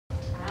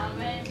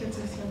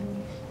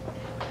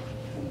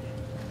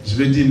Je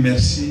vais dire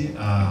merci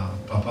à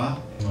papa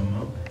et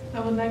maman. I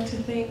would like to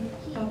thank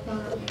Papa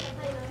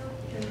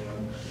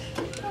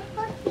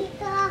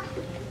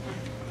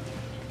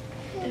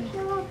and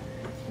Mom.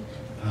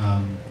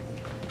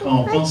 Quand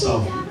on pense à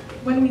vous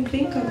When we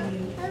think of you,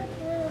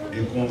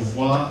 et qu'on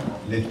voit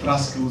les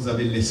traces que vous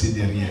avez laissées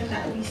derrière. and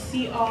that we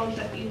see all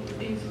that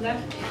you've left.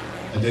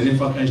 La dernière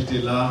fois quand j'étais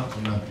là,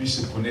 on a pu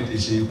se connaître et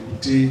j'ai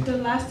écouté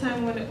The last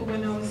time when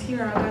I was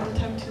here, I got the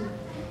time to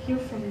hear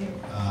from you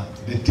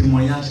des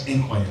témoignages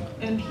incroyables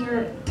and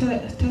hear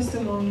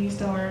testimonies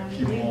that are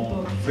qui m'ont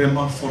unbelievable,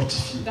 vraiment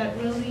fortifié that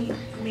really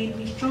made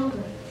me stronger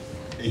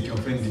et qui ont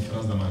fait une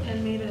différence dans ma vie.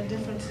 and made a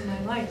difference in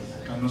my life.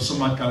 Quand nous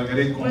sommes à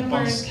Calgary, qu'on When we're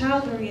in pense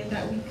Calgary and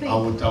that we à think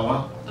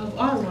Ottawa, of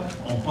Ottawa,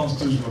 on pense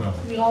toujours à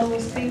vous. we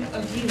always think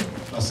of you.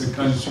 Parce que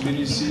quand je suis venu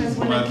ici, Because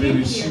vous when I m'avez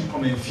came reçu here,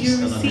 comme un you fils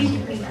dans la maison.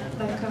 received me like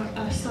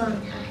a son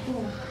at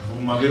home.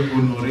 Vous m'avez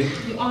honoré,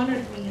 You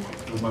honored me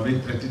vous m'avez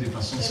traité de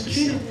façon and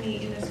spéciale. treated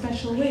me in a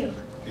special way,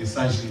 Et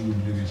ça, je ne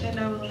l'oublierai and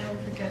jamais. I will never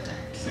forget that.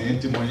 C'est un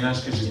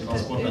témoignage que je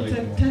transporte It's avec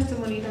a moi.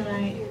 testimony that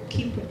I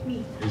keep with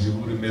me, Et je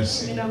vous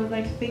remercie and I would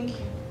like to thank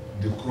you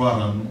de croire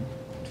en nous.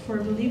 for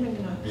believing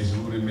in Et us, je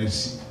vous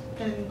remercie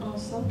and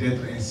also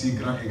d'être un si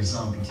grand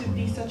exemple to pour be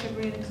nous, such a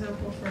great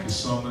example for qui us,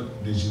 sommes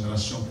des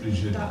générations plus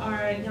jeunes, that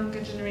are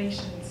younger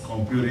generations,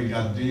 qu'on peut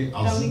regarder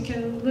à that we vous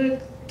can look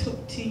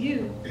to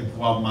you et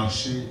pouvoir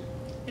marcher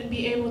and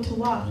be able to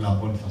walk de la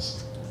bonne façon.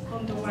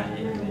 in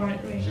the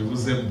right way. Je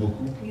vous aime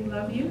beaucoup, We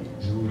love you,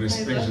 je vous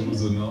respecte, je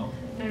vous honore,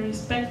 I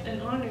respect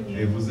and honor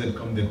et you, vous êtes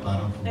comme des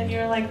parents pour and moi.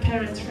 you're like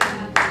parents for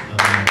me.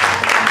 Amen.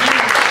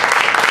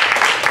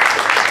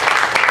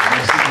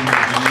 Merci de me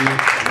donner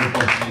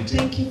l'opportunité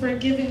Thank you for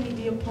giving me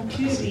the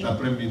opportunity cet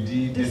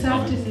après-midi this d'être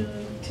avec vous afternoon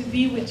to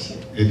be with you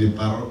et de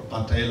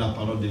partager la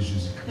parole de and to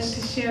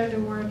Jésus-Christ share the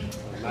word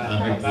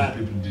avec le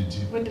peuple de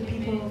Dieu. with the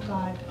people of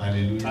God.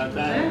 Alléluia.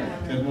 Amen.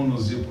 Fermons nos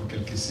yeux pour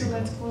quelques So secondes.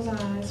 let's close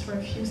our eyes for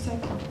a few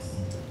seconds.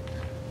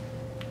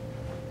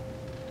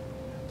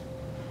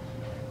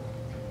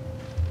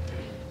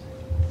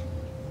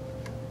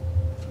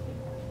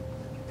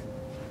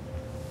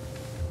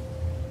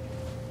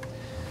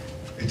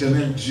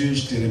 Éternel Dieu,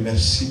 je te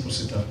remercie pour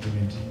cet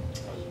après-midi.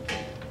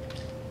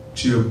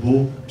 Tu es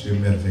beau, tu es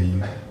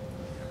merveilleux,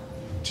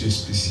 tu es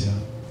spécial.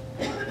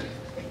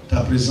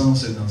 Ta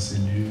présence est dans ces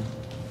lieux.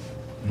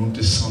 Nous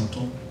te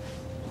sentons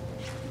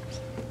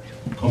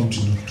comme tu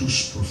nous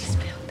touches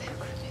profondément.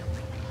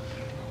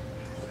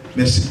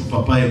 Merci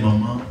pour papa et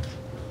maman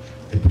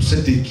et pour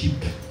cette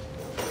équipe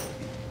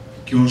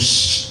qui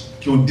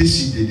ont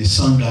décidé de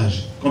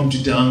s'engager, comme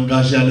tu t'es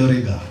engagé à leur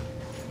égard,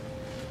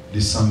 de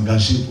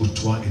s'engager pour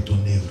toi et ton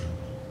œuvre.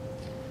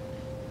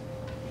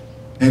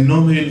 Un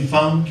homme et une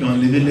femme qui ont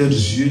enlevé leurs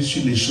yeux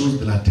sur les choses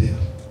de la terre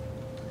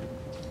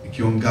et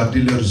qui ont gardé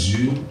leurs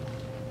yeux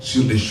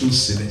sur les choses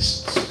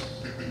célestes,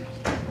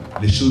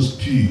 les choses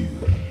pures,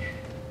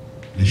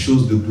 les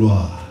choses de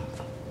gloire.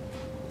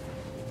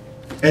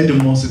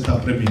 Aide-moi cet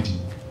après-midi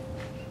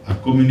à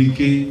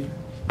communiquer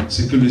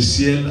ce que le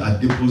ciel a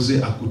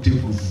déposé à côté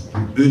pour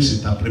eux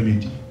cet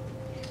après-midi,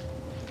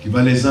 qui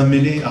va les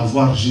amener à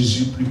voir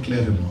Jésus plus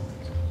clairement,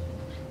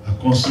 à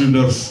construire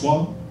leur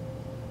foi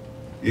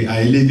et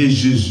à élever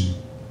Jésus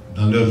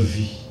dans leur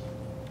vie.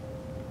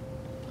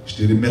 Je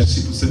te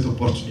remercie pour cette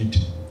opportunité.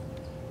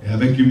 Et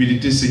avec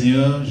humilité,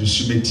 Seigneur,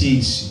 je me tiens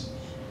ici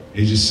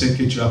et je sais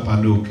que tu as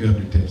parlé au cœur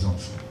de tes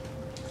enfants.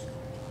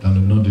 Dans le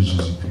nom de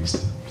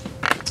Jésus-Christ.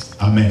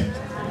 Amen.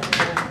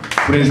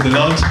 Praise the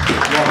Lord.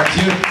 Gloire à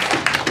Dieu.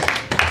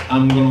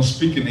 I'm going to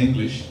speak in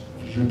English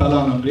Je vais parler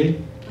en anglais.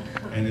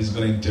 and it's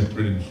going to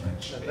interpret in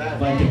French. On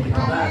va interpréter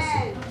en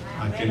français.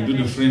 I can do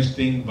the French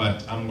thing,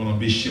 but I'm going to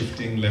be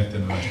shifting left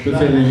and Je peux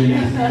right.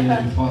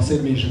 faire le français,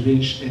 mais je vais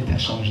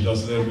interchanger.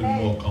 Just a little bit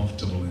more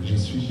comfortable in Je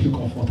suis English. plus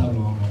confortable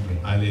en anglais.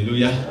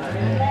 Hallelujah.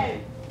 Amen.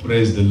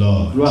 Praise the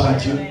Lord. Gloire à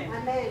Dieu.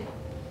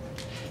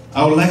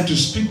 I would like to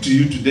speak to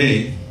you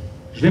today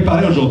Je vais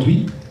parler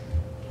aujourd'hui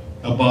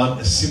about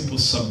a simple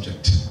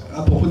subject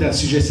à propos d'un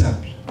sujet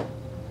simple.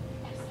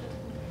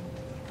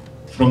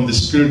 from the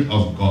Spirit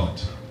of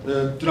God.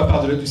 De la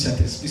part du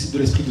Saint-Esprit, de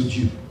l'Esprit de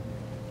Dieu.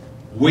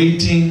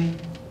 Waiting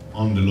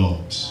on the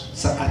Lord.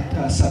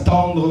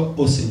 S'attendre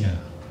au Seigneur.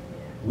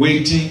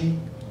 Waiting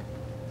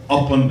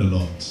upon the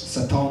Lord.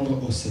 S'attendre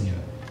au Seigneur.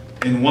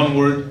 In one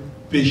word,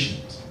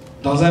 patience.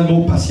 Dans un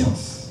mot,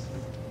 patience.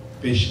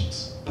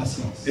 Patience.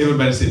 Patience.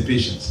 Everybody say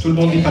patience. Tout le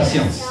monde dit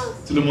patience.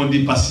 Tout le monde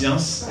dit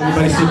patience.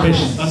 Everybody say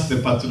patience. Ça,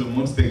 c'était pas tout le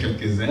monde, c'était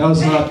quelques-uns. That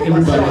was not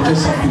everybody,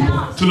 just some people.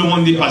 Tout le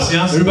monde dit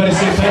patience. Everybody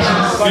say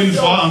patience. Une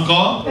fois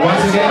encore.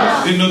 Once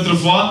again. Une autre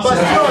fois.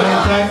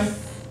 Second time.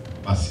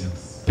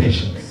 Patience.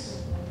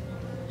 Patience.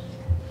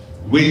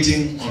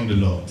 Waiting on the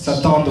Lord.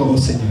 S'attendre au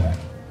Seigneur.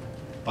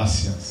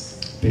 Patience.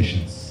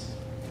 Patience.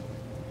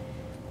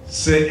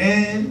 C'est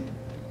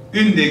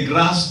une des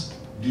grâces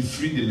du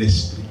fruit de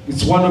l'esprit.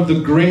 It's one of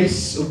the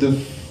grace of the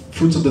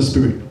fruits of the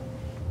Spirit.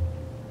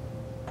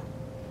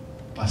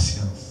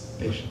 Patience.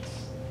 Patience.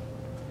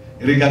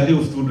 Et regardez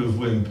autour de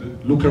vous un peu.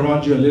 Look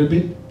around you a little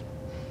bit.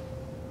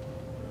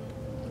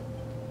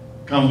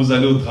 Quand vous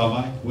allez au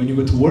travail, When you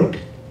go to work,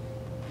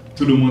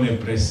 tout le monde est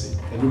pressé.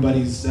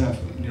 everybody's in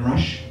a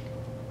rush.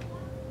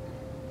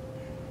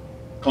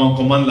 Quand on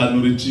commande la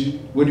nourriture,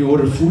 When you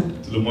order food,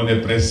 tout le monde est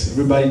pressé.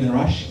 everybody in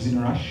a rush is in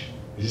a rush.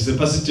 Je ne sais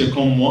pas si tu es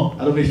comme moi.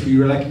 I don't know if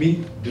you're like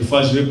me. Des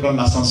fois, je vais prendre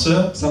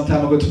l'ascenseur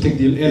Sometimes I'm going to take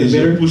the et je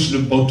elevator. pousse le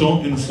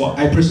bouton une fois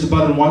I press the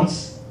button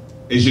once,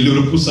 et je le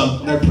repousse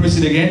encore. and I press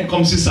it again.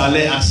 Comme si ça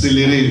allait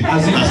accélérer.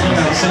 As if it's going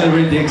to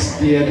accelerate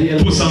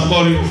the Pousse elevator.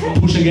 encore une fois.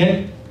 Push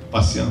again.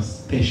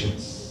 Patience.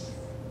 Patience.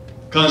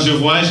 Quand je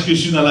voyage, que je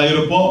suis dans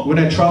l'aéroport, When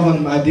I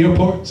travel at the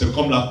airport, c'est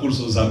comme la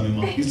course aux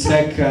armements. it's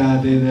like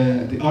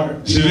the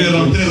Je vais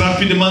rentrer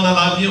rapidement dans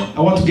l'avion I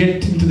want to get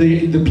into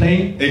the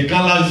plane, et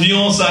quand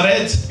l'avion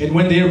s'arrête, and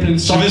when the airplane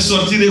je vais stops,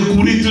 sortir et courir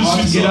tout I de want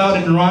to suite. get out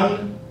and run.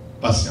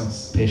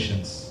 Patience.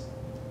 Patience.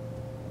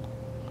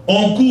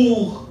 On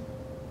court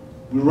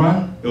We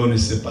run, et on ne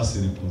sait pas se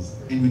reposer.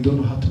 and we don't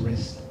know how to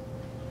rest.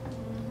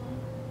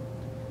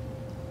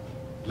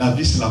 La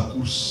vie, c'est la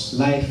course.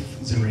 Life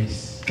is a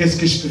race. Qu'est-ce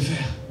que je peux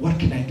faire? What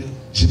can I do?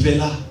 Je vais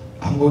là.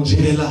 I'm going Je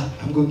vais here. là.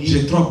 I'm going J'ai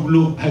here. 3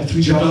 boulots. I have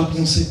 3 Je dois jobs.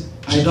 pousser.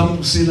 Je dois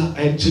pousser là.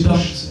 I have Je to dois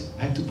push. pousser.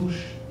 I have to push.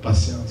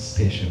 Patience.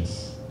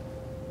 Patience.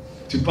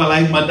 Tu parles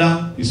avec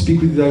madame, You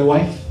speak with thy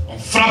wife. on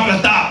frappe la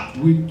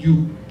table.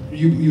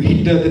 You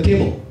hit the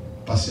table.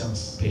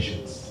 Patience.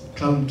 Patience.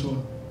 Calme-toi.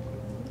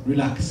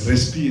 Relax.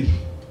 Respire.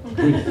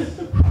 Breathe.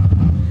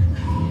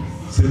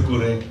 C'est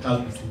correct.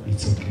 Calme-toi.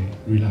 It's okay.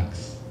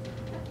 Relax.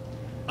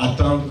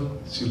 Attendre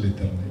sur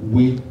l'éternel.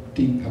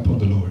 Waiting upon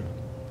the Lord.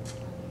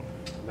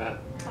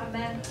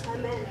 Amen.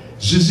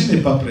 Jésus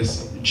n'est pas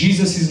pressé.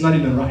 Jesus is not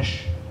in a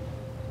rush.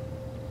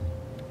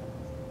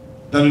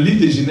 Dans le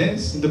livre de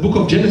Genèse, In the book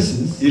of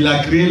Genesis, il a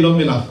créé l'homme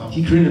et la femme.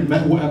 he created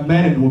a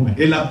man and woman.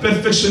 Et il a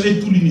perfectionné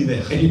tout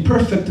l'univers. And he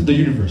perfected the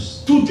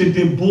universe. Tout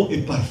était beau et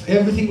parfait.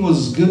 Everything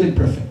was good and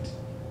perfect.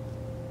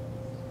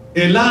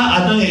 Et là,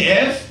 Adam et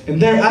Ève And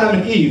there Adam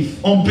and Eve,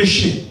 ont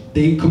péché.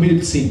 they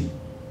committed sin.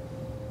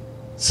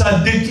 Ça a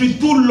détruit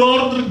tout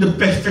l'ordre de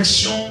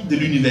perfection de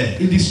l'univers.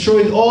 It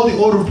destroyed all the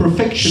order of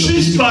perfection of the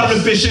Juste par le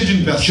universe. péché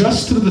d'une personne.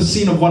 Just through the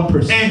sin of one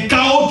person. Un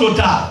chaos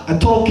total. A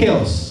total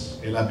chaos.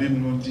 Et la Bible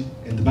nous dit,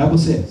 And the Bible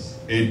says,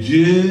 et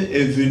Dieu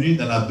est venu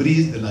dans la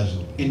brise de la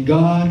journée. and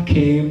God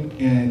came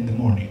in the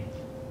morning.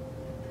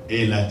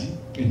 Et il a dit,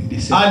 And they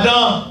said,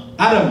 Adam,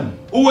 Adam,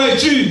 où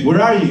es-tu?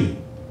 where are you?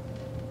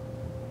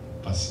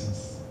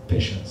 Patience.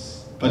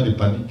 Patience. Pas de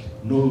panique.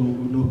 No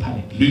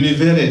panic.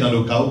 L'univers est dans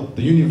le chaos.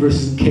 The universe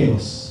is in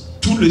chaos.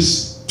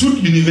 Tout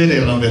l'univers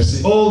est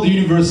renversé. All the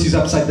universe is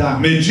upside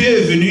down. Mais Dieu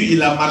est venu,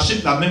 il a marché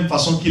de la même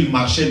façon qu'il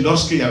marchait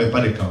lorsqu'il n'y avait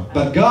pas de chaos.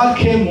 But God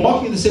came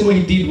walking the same way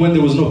he did when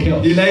there was no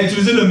chaos. Il a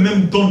utilisé le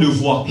même ton de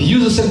voix. He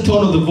used the same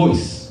tone of the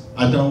voice.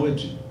 Adam, où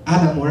es-tu?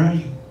 Adam, where are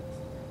you?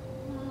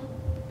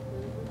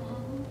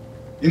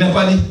 Il n'a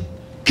pas dit,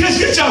 qu'est-ce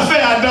que tu as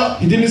fait, Adam?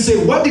 He didn't say,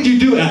 what did you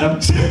do, Adam?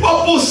 C'est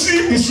pas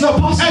possible. It's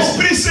not possible.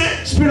 Esprit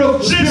Saint, Spirit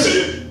of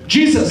Jésus.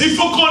 Jesus. Il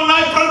faut qu'on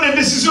aille prendre des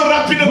décisions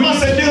rapidement,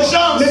 c'est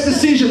d'urgence. Make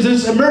decisions.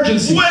 There's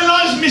emergency. Où est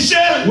l'ange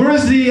Michel? Where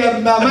is the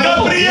Michael?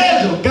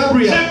 Gabriel.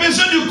 Gabriel. J'ai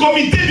besoin du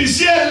comité du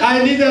ciel.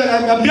 I need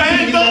a Il y a un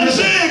meeting in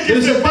danger heaven. qui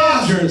There's se a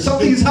passe. danger.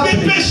 Something is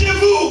happening.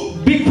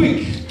 Dépêchez-vous. Be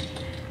quick.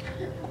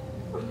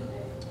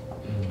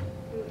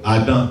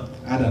 Adam,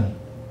 Adam,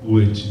 où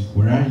es-tu?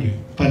 where are you?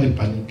 Pas de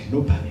panique.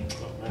 No panic.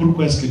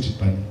 Pourquoi est-ce que tu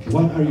paniques?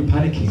 Why are you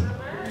panicking?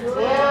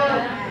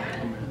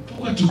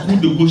 Pourquoi tu cours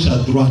de gauche à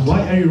droite?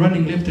 Why are you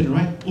running left and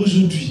right?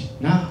 Aujourd'hui,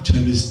 Now tu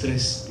as le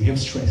stress. you have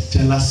stress. Tu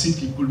as l'acide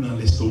qui coule dans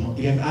l'estomac.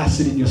 You have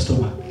acid in your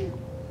stomach.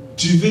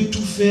 Tu veux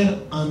tout faire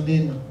en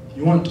un an.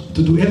 You want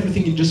to do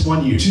everything in just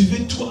 1 year. Tu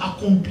veux tout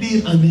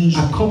accomplir en un jour.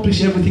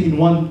 Accomplish everything in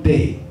 1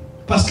 day.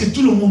 Parce que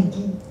tout le monde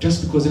court.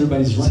 Just because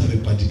everybody's Ça ne running, veut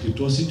pas dire que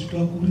toi aussi tu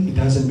dois courir. it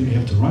doesn't mean you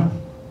have to run.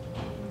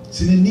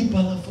 Ce n'est ni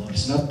par la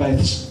It's force, not by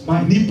the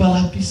mind, ni par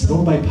la puissance,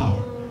 nor by power.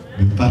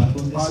 mais par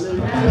ton esprit.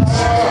 but by the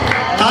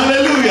Spirit.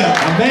 Alléluia.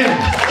 Amen.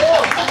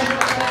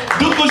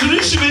 Donc aujourd'hui,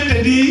 je vais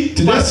te dire,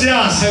 Today,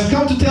 patience, I have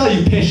come to tell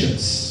you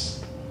patience.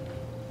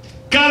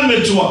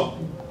 calme-toi,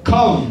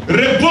 Calm.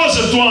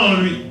 repose-toi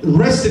en lui.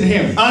 Rest in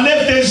Him.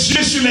 Enlève tes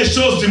yeux sur les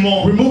choses du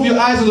monde. Remove your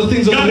eyes on the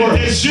things of the Garde world.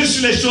 tes yeux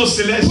sur les choses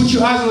Put célestes.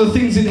 your eyes on the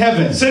things in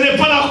heaven. Ce n'est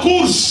pas la It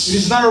course.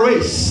 is not a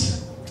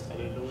race.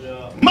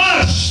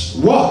 Marche.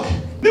 Walk.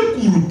 Ne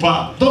cours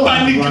pas, Don't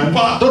panique run.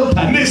 pas, Don't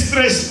panic. ne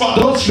stresse pas,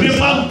 Don't ne stress.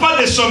 manque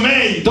pas de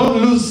sommeil. Don't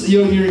lose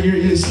your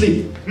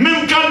sleep.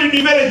 Même quand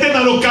l'univers était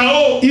dans le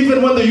chaos,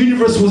 Even when the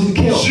universe was in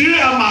chaos, Dieu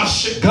a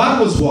marché.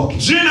 God was walking.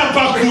 Dieu n'a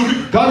pas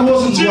couru. God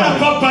wasn't Dieu n'a running.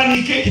 pas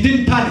He paniqué.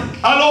 didn't panic.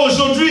 Alors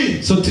aujourd'hui,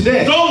 So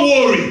today, don't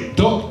worry,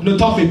 ne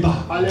t'en fais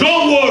pas.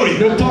 don't worry,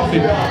 Ne t'en fais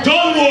pas.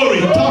 don't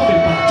worry, Ne t'en fais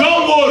pas.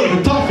 don't worry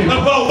Ne t'en fais pas.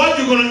 about what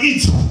you're going to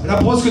eat.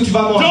 D'abord ce que tu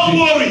vas Don't manger.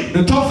 worry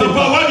Ne t'en fais about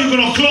pas. what you're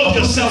going to clothe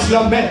yourself. Tu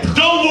vas mettre.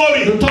 Don't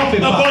worry Ne t'en fais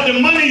pas. about the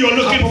money you're À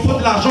looking propos for.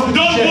 de l'argent que tu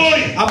Don't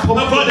worry cherches. À propos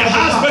about the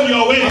husband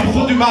you're à waiting propos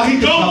for. du mari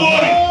que tu Don't vas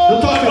worry avoir. Ne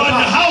t'en fais about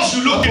the pas. house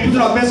you're À looking propos de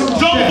la for. maison que tu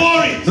Don't cherches.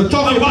 worry Ne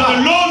t'en fais about pas. the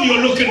loan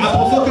you're looking À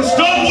for. propos que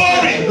Don't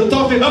worry Ne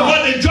t'en fais pas.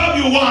 about the job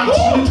you want.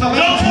 Du travail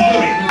que Don't tu veux.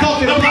 worry Ne t'en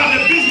fais pas. about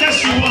the business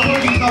you want.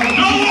 Du travail que tu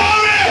Don't veux.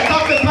 worry Ne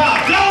t'en fais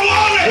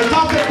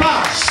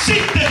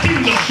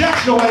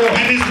le royaume.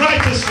 and His Et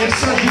righteousness,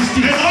 sa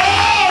justice. and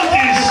all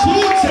this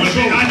Toutes ces will be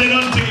choses added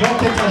unto you. vont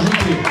être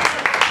ajoutées.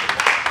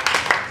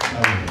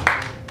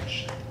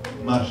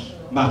 Marche.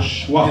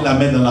 Marche. Mets Walk. la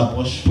main dans la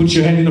poche, Put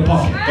your hand in the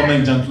pocket. comme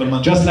un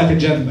gentleman. Just like a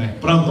gentleman.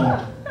 Prends ton temps.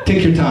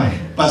 Take your time.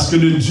 Parce que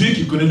le Dieu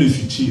qui connaît le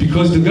futur,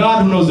 Because the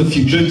God who knows the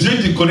future. le Dieu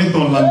qui connaît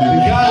ton The lendemain,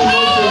 God who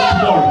knows your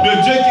tomorrow.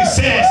 le Dieu qui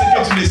sait ce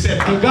que tu ne sais The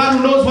pas. God who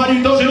knows what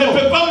you don't Je ne know.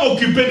 peux pas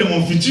m'occuper de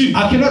mon futur.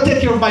 I cannot take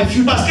care of my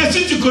future. Parce que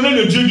si tu connais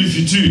le Dieu du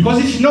futur, Because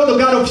if you know the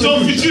God of your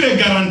ton futur future, est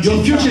garanti.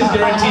 your future is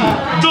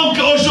guaranteed. Donc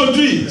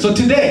aujourd'hui, So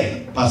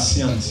today,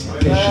 patience.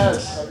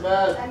 patience.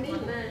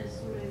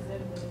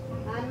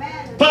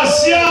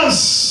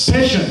 Patience.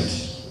 Patience.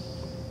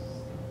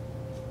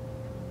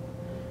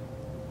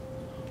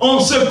 On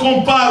se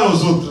compare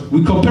aux autres.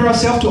 We compare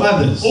ourselves to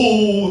others.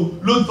 Oh,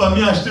 l'autre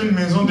famille a acheté une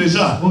maison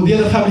déjà. Oh, the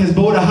other family has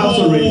bought a house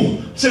already.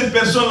 Oh, cette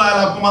personne-là,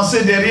 elle a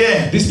commencé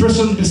derrière. This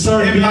person is Et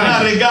serving maintenant,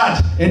 behind.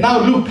 regarde. And now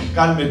look,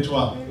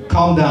 Calme-toi.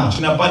 calm down.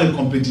 Tu n'as pas de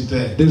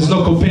compétiteur. There is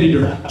no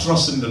competitor.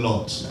 Trust in the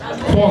Lord.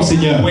 Crois au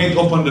Seigneur. Wait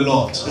upon the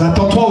Lord.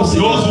 Attends-toi au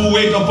Seigneur. Those who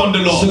wait upon the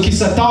Ceux Lord, qui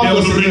s'attendent they au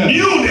will Seigneur,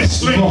 renew their ils vont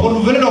strength.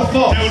 renouveler leur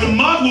force. They will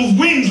mount with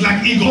wings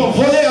like Ils vont eagles.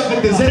 voler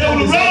avec des ailes. They will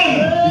comme des aigles.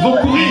 run. Ils vont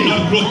They courir. will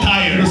not grow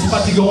Ils ne se tired.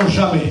 fatigueront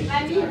jamais.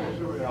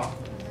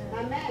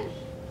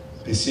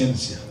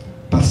 Patience.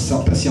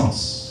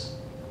 Patience.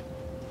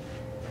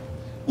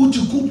 Où tu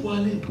cours pour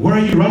aller? Where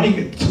are you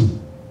running to?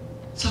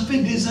 Ça fait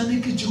des années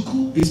que tu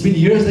cours. It's been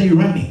years that you're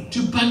running.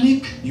 Tu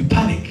paniques. You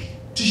panic.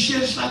 Tu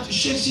cherches là, tu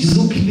cherches You ici.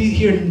 look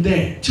here and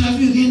there. Tu as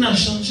vu, rien n'a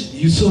changé.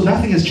 You saw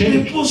nothing has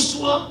changed.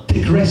 Repose-toi.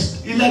 Take rest.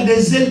 Il a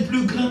des ailes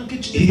plus grandes que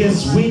tu. He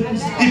has wings.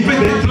 Il peut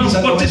te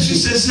transporter sur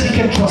ses He ailes.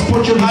 can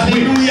transport you with wings.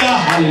 Alléluia.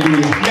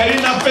 Hallelujah. Il y a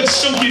une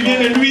affection qui vient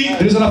de lui.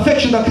 There is an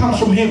affection that comes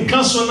from him.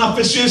 Quand son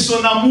affection et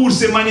son amour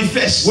se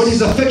manifestent. When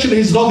his affection and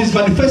his love is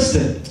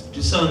manifested,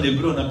 Tu sais, en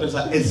hébreu, on appelle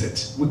ça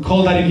ezet. we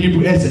call that in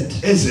Hebrew ezet.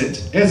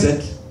 Ezet, Ezet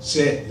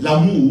c'est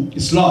l'amour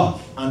is love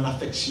en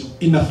affection.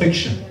 in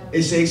affection.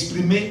 Et c'est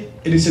exprimé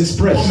It is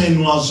expressed comme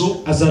un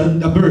oiseau as a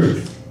bird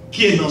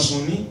qui est dans son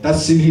nid.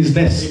 that's in his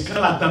Et nest. quand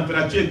la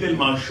température est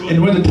tellement chaude, And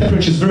when the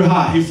temperature is very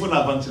high, il faut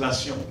la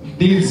ventilation.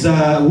 needs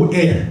air,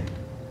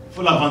 Il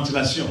faut la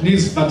ventilation.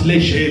 needs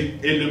ventilation.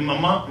 Et le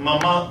maman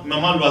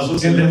l'oiseau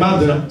se And the lève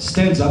mother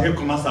stands up et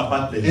commence à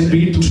battre les and ailes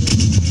begin to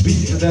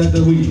beat the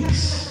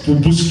wings pour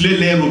bousculer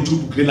l'air autour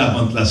pour créer la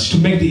to ventilation.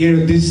 make the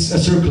air this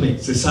circulate.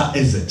 C'est ça,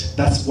 ezet.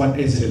 That's what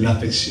C'est ezet is.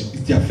 l'affection.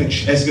 It's the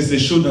affection. Est-ce que c'est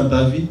chaud dans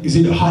ta vie? Is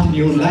it hot in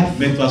your life?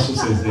 Mets-toi sous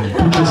ses ailes.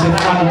 Put yourself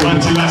under the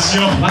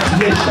Ventilation.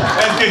 ventilation.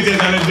 Est-ce que tu es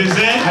dans le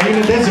désert? Are you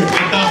in the desert?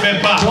 Ne t'en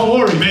fais pas. Don't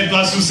worry.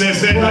 Mets-toi sous ses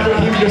ailes.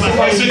 Because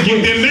Parce que ceux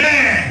qui t'aiment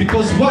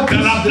Because what dans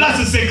la is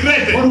place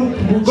secrète,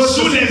 who goes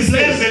sous to les this ailes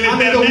place, de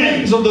under the l'éternel,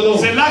 wings of the Lord.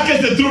 c'est là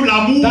que se trouve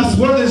l'amour, That's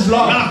where there's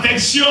love.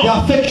 l'affection. The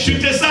affection. Tu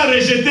te sens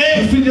rejeté,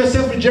 You feel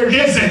yourself rejected.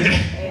 ezet.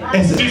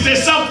 Tu Ezet. te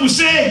sens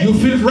poussé, You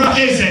feel rushed.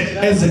 ezet.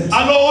 Ezet.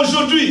 Alors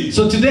aujourd'hui,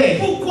 So today,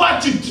 pourquoi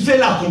tu fais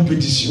la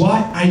compétition? why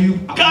are you?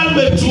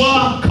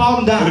 Calme-toi,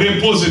 Calm down.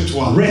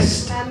 repose-toi.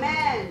 Rest. Amen.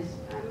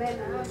 Amen.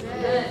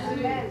 Amen.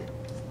 Amen.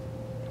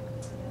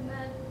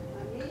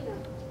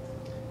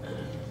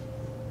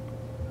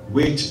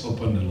 Wait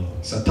upon the Lord.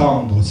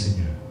 S'attendre au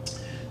Seigneur.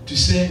 Tu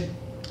sais,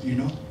 You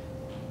know,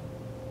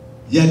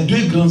 il y a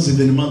deux grands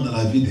événements dans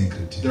la vie d'un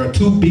chrétien. there are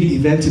two big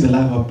events in the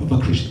life of a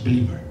Christian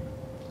believer.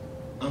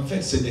 En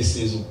fait, c'est des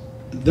saisons.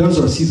 Those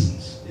are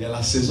seasons. Il y a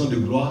la saison de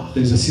gloire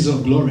There's a season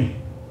of glory,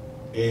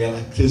 et il y a la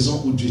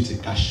saison où Dieu te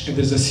cache. and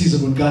there's a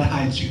season when God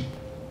hides you.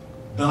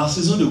 Dans la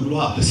saison de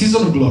gloire, The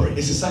season of glory,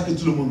 et c'est ça que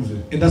tout le monde veut.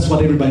 and that's what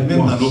everybody Même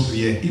dans wants, nos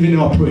prières. even in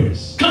our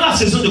prayers. Quand la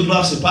saison de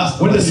gloire se passe,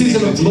 dans When la the vie d'un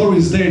season of chrétien, glory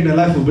is there in the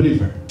life of a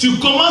believer, tu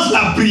commences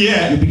la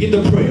prière, you begin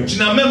the prayer. tu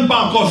n'as même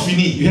pas encore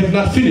fini. You have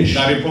not finished,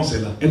 La réponse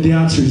est là. and the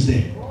answer is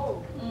there.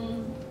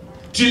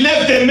 Tu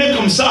lèves tes mains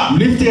comme ça, You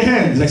lift your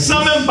hands like sans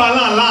this, même parler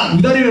en langue.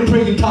 without even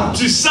praying in tongues.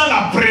 Tu sens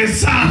la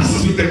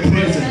présence With the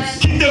presence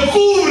qui te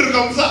couvre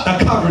comme ça. that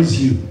covers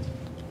you,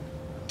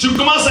 Tu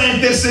commences à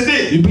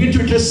intercéder. you begin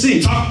to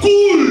intercede, Ça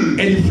coule.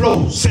 and it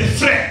flows. C'est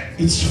frais.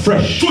 It's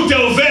fresh. Tout est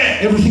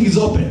ouvert. Everything is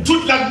open.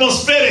 Toute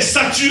l'atmosphère est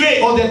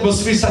saturée. All the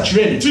atmosphere is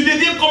saturated. Tu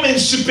deviens comme un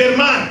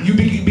Superman. You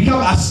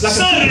become as like a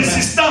Sans Superman,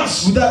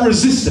 résistance. without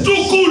resistance.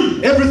 Tout coule.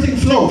 Everything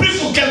flows. Prie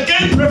pour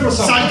quelqu'un, You pray for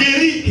someone. ça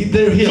guérit.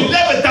 They're Tu healed.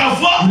 lèves ta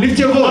voix. You lift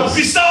your La voice.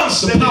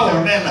 puissance The de power.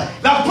 l'éternel.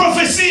 La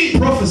prophétie.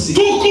 Prophecy.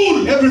 Tout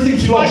coule. Everything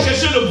Tu vas flows.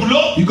 chercher le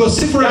boulot. You go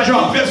seek for Il y a a job.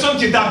 une personne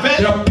qui There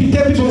t'appelle. are 10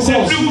 people Tu ne sais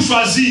calls. plus où You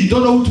choisir.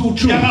 don't know who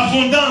to Il y a choose.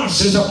 l'abondance.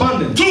 There's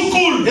abundance. Tout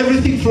coule.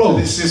 Everything Des flows.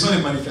 saisons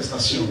de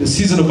manifestation. The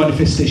season of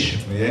manifestation.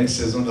 Mais il y a une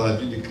saison dans la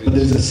vie du But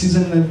there's chrétien. a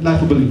season in the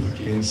life of a believer.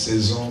 Il y a une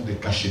saison de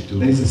cacheteux.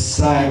 There is a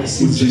side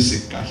Où Dieu season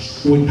se cache.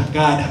 when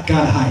God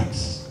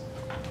hides.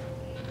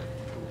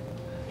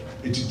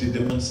 Et tu te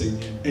demandes, Seigneur,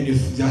 And you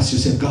ask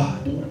yourself,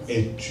 God, où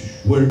es-tu?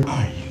 where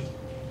are you?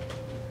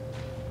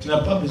 Tu n'as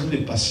pas besoin de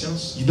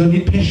patience You don't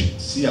need patience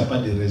s'il n'y a pas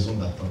de raison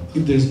d'attendre.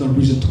 if there's no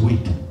reason to wait.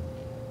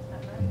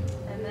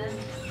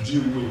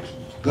 Dieu, où es-tu?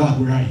 God,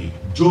 where are you?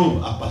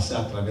 Job a passé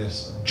à travers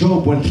ça.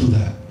 Job went through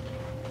that.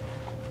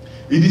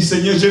 Il dit,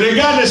 Seigneur, je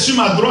regarde sur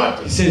ma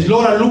droite. He says,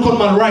 Lord, I look on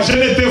my right. Je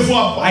ne te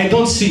vois pas. I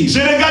don't see. Je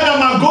regarde à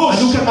ma gauche.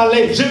 I look at my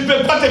left. Je ne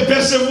peux pas te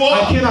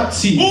percevoir. I cannot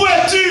see. Où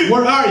es-tu?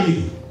 Where are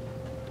you?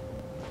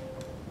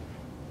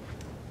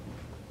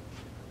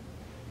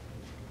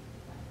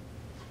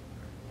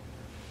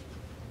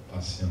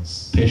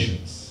 Patience.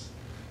 Patience.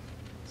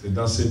 C'est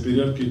dans ces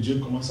périodes que Dieu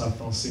commence à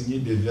t'enseigner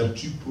des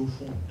vertus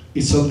profondes.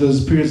 It's on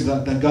those periods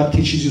that God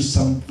teaches you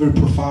some very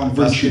profound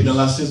Parce que virtues. dans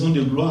la saison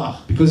de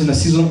gloire, Because in the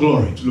season of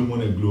glory, tout le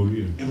monde est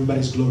glorieux.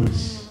 everybody's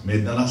glorious. Mais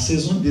dans la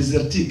saison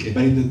désertique,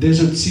 But in the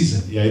desert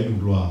season, il y a une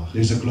gloire.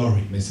 there's a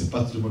glory. Mais c'est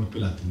pas tout le monde qui peut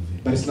la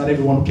trouver. But it's not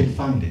everyone who can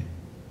find it.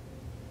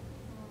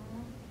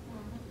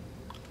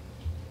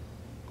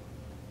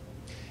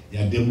 Il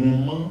y a des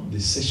moments de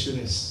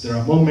sécheresse There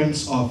are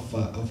moments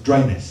of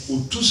dryness. où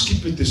tout ce qui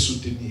peut te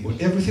soutenir,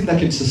 With everything that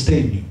can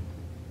sustain you,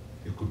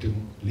 écoutez-moi,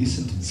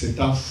 listen to me. c'est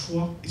ta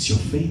foi It's your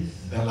faith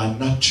dans la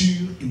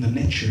nature in the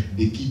nature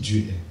de qui Dieu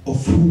est. of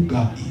who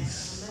God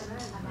is.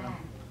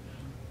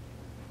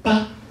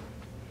 Pas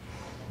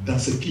dans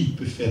ce qu'il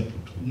peut faire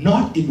pour toi,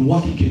 Not in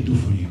what He can do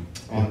for you,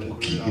 mais pour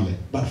qui il est.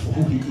 but for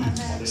who He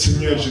is.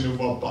 Seigneur, je ne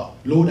vois pas,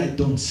 Lord, I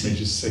don't mais see,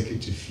 je sais que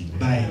tu es fidèle.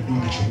 but I know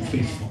that you're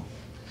faithful.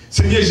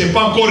 Seigneur, je n'ai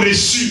pas encore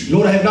reçu,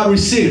 Lord, I have not je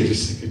received,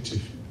 sais que tu es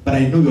fidèle. but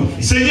I know you're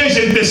faithful. Seigneur,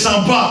 je ne te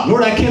sens pas,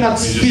 Lord, I cannot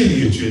mais je feel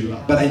sais que tu you, es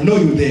là. but I know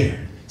you're there.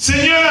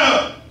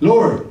 Seigneur,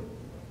 Lord,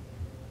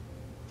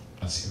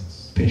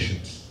 patience,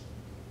 patience,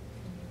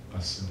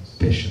 patience.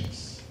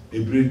 patience.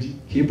 Hébreu dit,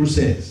 Hebrew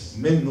says,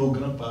 même nos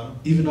grands-parents,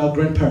 even our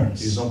grandparents,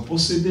 ils ont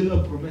possédé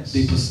leurs promesses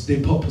they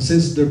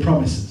possess their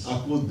promises à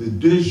cause de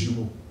deux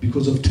jumeaux,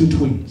 because of two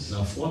twins,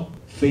 la foi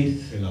faith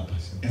et la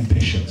patience. and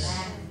patience.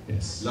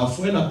 Yes. La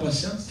foi et la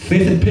patience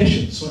Faith and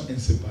patience, sont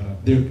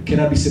inséparables. they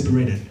cannot be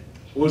separated.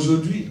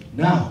 Aujourd'hui,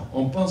 Now,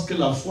 on pense que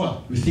la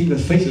foi, we think that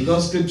c'est faith,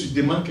 lorsque tu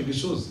demandes quelque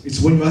chose it's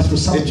when you ask for et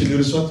tu something le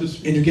reçois tout de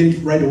suite. and you get it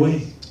right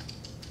away.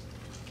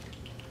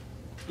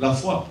 La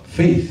foi,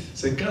 Faith,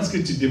 c'est quand ce que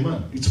tu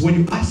demandes, it's when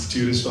you ask,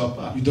 tu ne reçois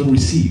pas. you don't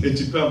receive. Et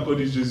tu peux encore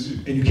dire Jésus.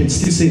 And you can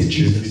still say,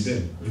 Jesus,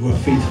 fidèle. you are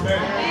faithful.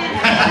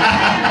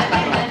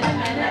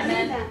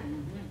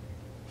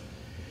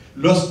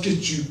 Lorsque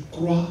tu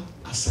crois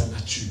à sa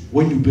nature,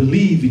 When you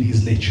believe in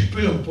His nature,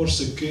 peu importe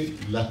ce que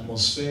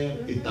l'atmosphère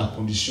et ta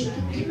condition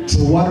te dictent,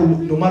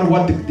 no matter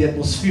what the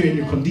atmosphere and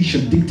your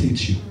condition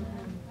dictates you,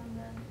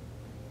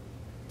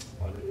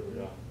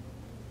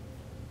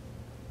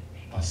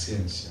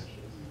 patience,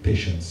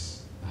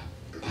 patience,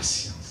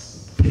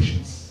 patience.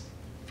 patience.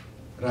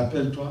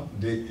 Rappelle-toi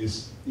de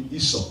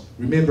Isaac.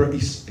 Remember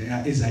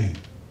Esaü.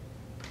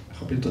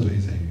 Rappelle-toi de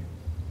Esaü.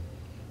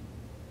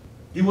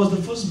 He was the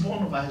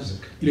firstborn of Isaac.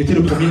 Il était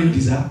le premier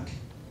d'Isaac.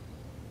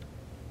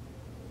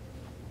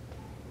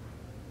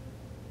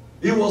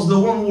 He was the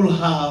one who will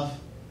have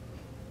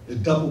a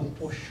double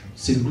portion.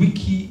 C'est lui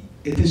qui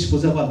était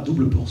supposé avoir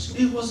double portion.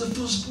 He was the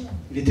firstborn.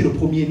 Il était le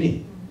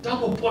premier-né.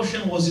 Double portion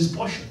was his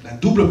portion. La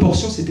double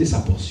portion, c'était sa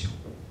portion.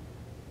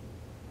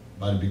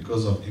 But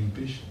because of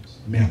impatience,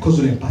 Mais à cause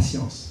de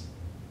l'impatience,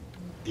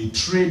 he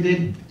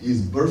traded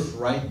his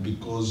birthright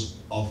because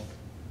of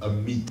a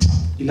meat,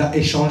 il a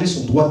échangé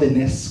son droit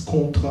d'aînesse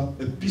contre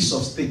a piece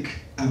of steak,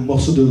 un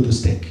morceau de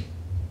steak.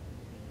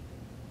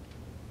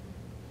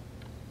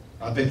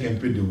 avec un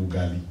peu de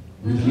ugali.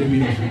 With a little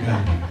bit of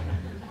regard.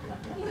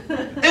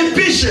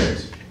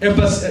 Impatient.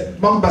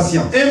 Manque de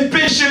patience.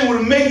 Impatient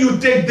will make you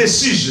take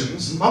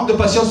decisions. Manque de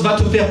patience va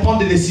te faire prendre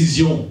des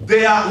décisions.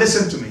 They are,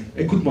 listen to me,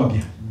 Écoute-moi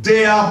bien.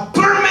 they are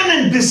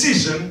permanent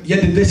decisions Il y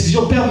a des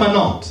décisions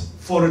permanentes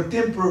for a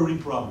temporary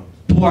problem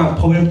pour un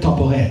problème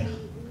temporaire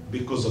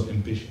because of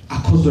impatience. à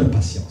cause de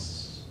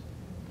l'impatience.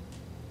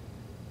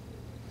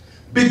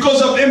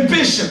 Because of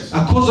impatience,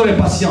 À cause de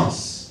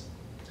l'impatience,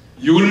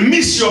 you will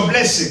miss your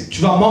blessing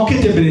tu vas manquer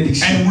tes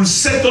bénédictions and will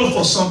settle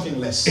for something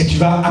less. et tu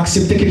vas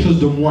accepter quelque chose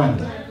de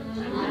moindre.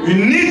 You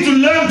need to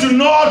learn to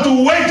know how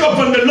to wait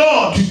upon the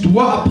Lord, Tu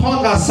dois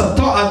apprendre à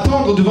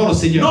attendre devant le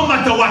Seigneur. no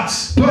matter what.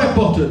 Peu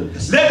importe.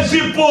 Let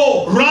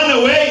people run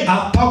away.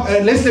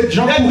 Laisse les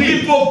gens Let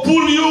courir. people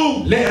pull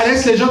you,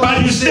 Laisse les gens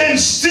but you pousser. stand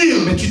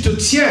still Mais tu te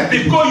tiens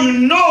because you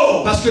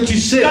know parce que tu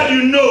sais that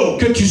you know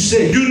que tu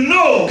sais you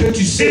know que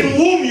tu sais in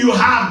whom you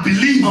have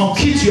believed. en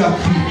qui tu as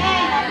cru.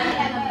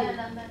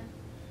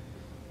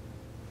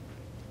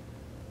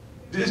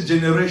 This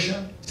generation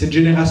Cette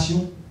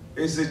génération,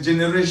 is the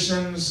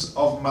generations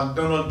of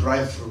McDonald's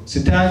drive-thru.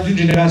 c'était une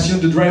génération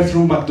de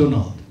drive-thru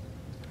McDonald's.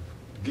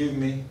 Give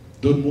me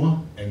Donne-moi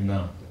and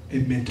now. et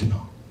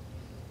maintenant.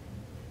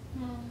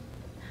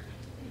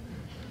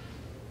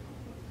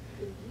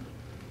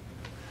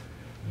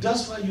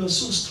 That's why you're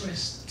so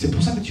stressed. C'est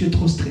pour ça que tu es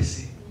trop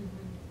stressé.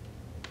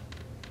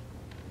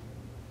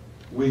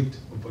 Wait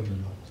upon the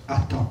Lord.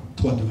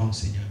 Attends-toi devant le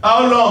Seigneur.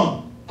 How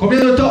long? Combien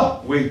de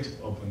temps? Wait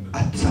upon the Lord.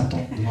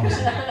 Attends devant le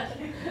Seigneur.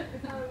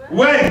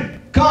 When?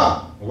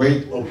 Quand?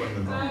 Wait upon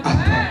the Lord.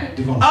 Attends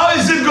devant le Seigneur. How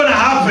is it going to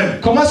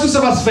happen? Comment est-ce que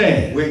ça va se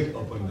faire? Wait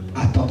upon the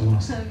Lord. Attends devant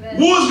le Seigneur.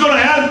 Who's going to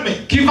help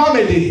me? Qui va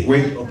m'aider?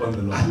 Wait upon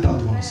the Lord. Attends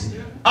devant le Seigneur.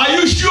 Are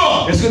you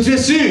sure? Est-ce que tu es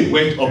sûr?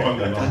 Wait upon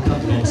the Lord. Attends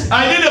devant le Seigneur.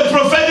 I need a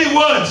prophetic many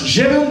words.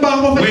 J'ai une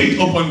parole Wait prophétique.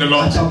 upon the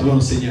Lord. Attends devant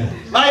le Seigneur.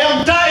 I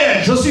am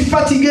tired. Je suis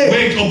fatigué.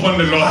 Wait upon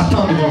the Lord.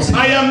 Attends devant le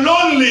Seigneur. I am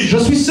lonely. Je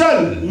suis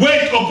seul.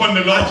 Wait upon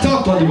the Lord.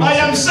 Attends-toi devant le I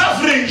am Seigneur.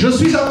 suffering. Je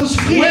suis en train de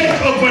souffrir. Wait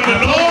upon the Attends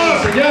devant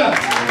Lord. le Seigneur.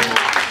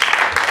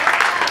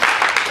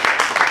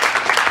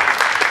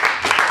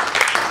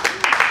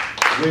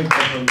 Wait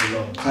upon the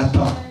Lord.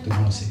 Attends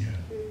devant le Seigneur.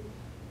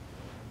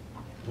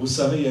 Vous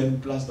savez, il y a une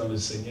place dans le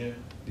Seigneur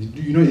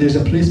You know, there's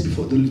a place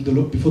before the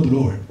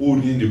Lord où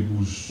rien ne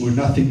bouge, where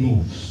nothing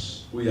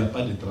moves, où il n'y a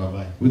pas de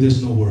travail. where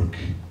there's no work.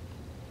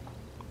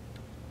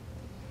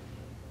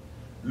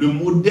 Le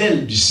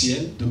modèle du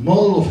ciel The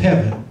model of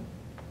heaven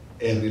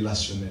est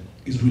relationnel.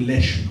 is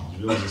relational.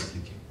 Je vais vous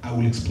expliquer. I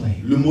will explain.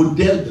 Le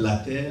modèle de la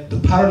terre The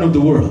pattern of the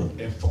world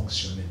est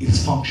fonctionnel. is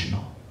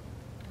functional.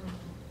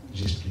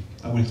 J'explique.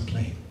 I will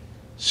explain.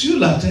 Sur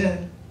la terre,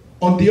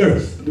 On the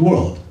earth, the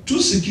world,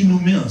 tout ce qui nous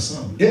met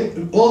ensemble,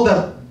 all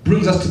that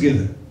brings us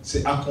together,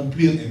 c'est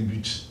accomplir un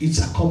but. it's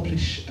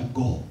accomplish a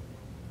goal.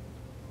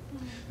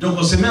 Donc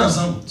on se met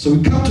ensemble So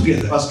we come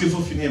together parce qu'il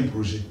faut finir un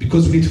projet.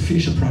 because we need to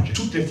finish a project.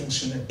 Tout est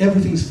fonctionnel.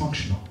 Everything is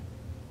functional.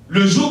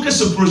 Le jour que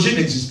ce projet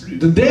n'existe plus,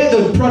 The day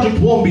the project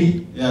won't be,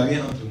 il n'y a rien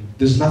entre nous.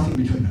 there's nothing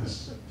between us.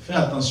 Fais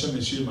attention,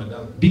 monsieur et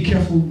madame, Be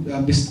careful, Mr.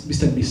 and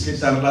que Mrs.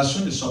 ta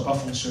relation ne soit pas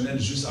fonctionnelle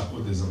juste à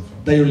cause des enfants.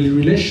 That your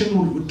relationship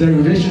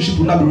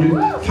will not be really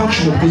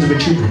functional because of the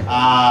children.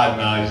 Ah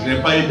non, je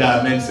n'ai pas eu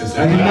d'amen, c'est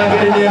I did not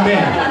get any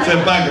amen.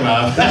 C'est pas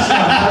grave. That's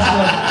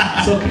not,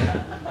 it's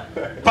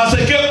okay. Parce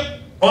que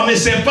on ne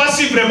sait pas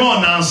si vraiment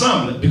on est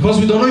ensemble. Because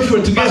we don't know if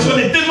we're Parce qu'on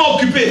together. est tellement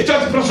occupé. Toi,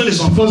 tu prends soin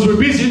des enfants. Because we're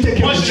busy, you take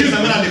care Moi, of the je les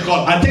amène à children.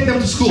 l'école. I take them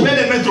to Je school. vais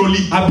les mettre au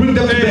lit. I bring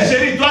them to bed.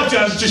 Chérie, toi,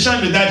 tu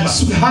changes de diaper.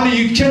 So, honey,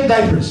 you change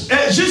diapers.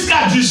 Et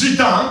jusqu'à 18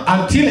 ans,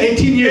 Until 18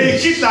 et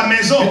years. quitte la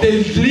maison. And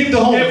they leave the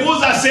home. Et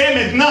vous asseyez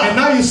maintenant And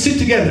now you sit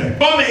together.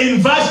 comme une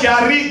vache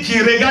qui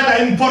regarde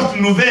à une porte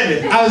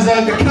nouvelle. As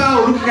a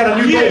cow looking at a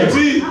new Qui door.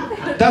 dit,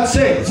 That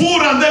says. vous vous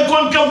rendez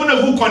compte que vous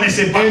ne vous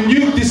connaissez pas. And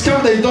you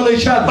discover that you don't know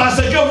each other. Parce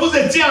que vous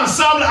étiez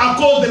ensemble à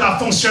cause de la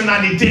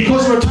fonctionnalité.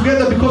 Because we're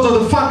together because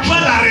of the function.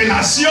 Pas la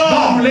relation.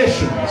 Not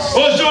relations.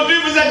 Aujourd'hui,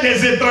 vous êtes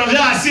des étrangers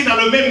assis dans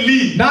le même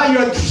lit. Now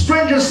you're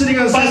strangers sitting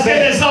on the Parce same que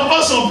bed. les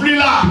enfants sont plus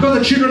là. Because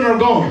the children are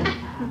gone.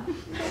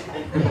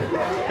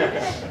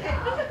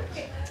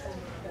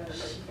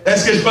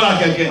 Est-ce que je parle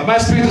à quelqu'un? Am I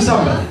speaking to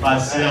somebody?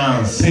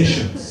 Patience.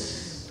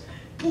 Patience.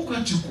 Pourquoi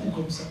tu cours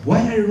comme ça? Why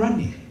are you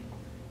running?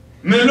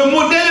 Mais le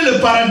modèle et le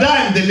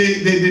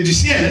paradigme du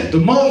ciel, The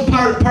modern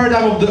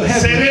paradigm of the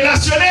c'est heaven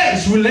relationnel.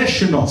 is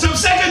relational. C'est pour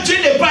ça que Dieu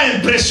n'est pas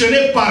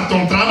impressionné par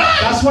ton travail.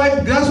 That's why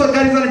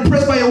God is not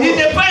impressed by your Il work.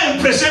 n'est pas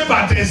impressionné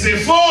par tes He's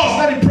efforts.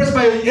 not impressed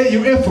by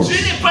your efforts. Dieu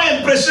n'est pas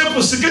impressionné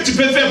pour ce que tu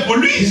peux faire pour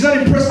lui. He's not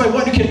impressed by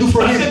what you can do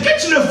for Parce him.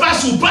 que tu le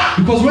fasses ou pas,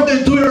 Because whether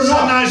you do it or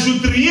ça not,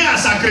 n'ajoute rien à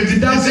sa it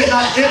doesn't crédibilité.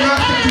 add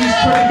anything to his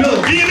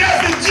credibility. Il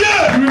reste Dieu.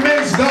 He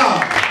remains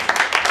God.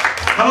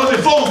 Alors des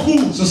fois on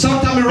court. So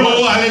sometimes we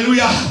Oh, run.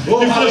 alléluia. Oh,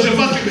 Il faut que je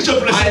hallelujah. fasse quelque chose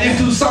pour le I need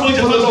to do something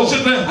for the Lord.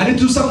 I need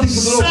to do something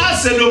for the Lord. Ça,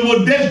 c'est le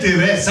modèle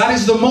terrestre. That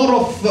is the model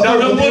of Dans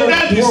le of the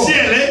modèle du world.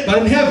 ciel, hein, But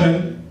in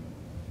heaven,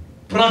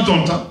 prends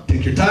ton temps.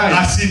 take your time.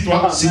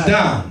 Assis-toi. Sit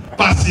down.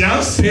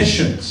 Patience.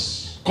 Patience.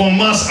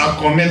 Commence à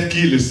connaître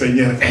qui le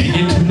Seigneur est. You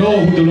need to know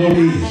who the Lord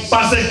is.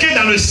 Parce que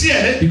dans le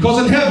ciel, Because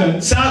in heaven,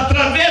 c'est à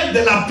travers de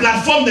la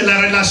plateforme de la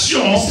relation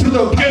it's through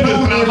the que le power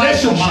of the travail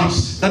relationship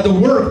commence. that the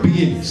work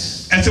begins.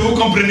 Est-ce que vous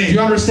Do comprenez? you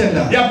understand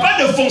Il n'y that? a pas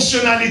de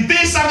fonctionnalité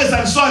sans que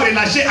ça ne soit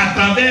relâché à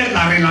travers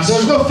la relation.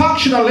 There's no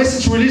functional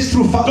lessons released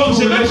through Donc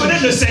je vais connaître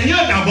relationship. le Seigneur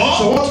So I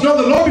d'abord want to know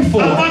the Lord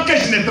before avant que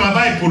je ne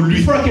travaille pour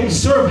lui. I can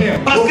serve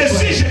Him. Parce que Work for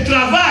si Him. je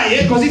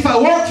travaille Because if I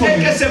work for et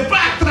Him, que ce n'est pas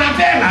à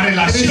travers la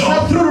and it's relation,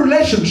 not through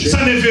relationship,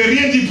 ça ne veut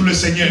rien dire pour le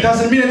Seigneur. it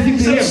doesn't mean anything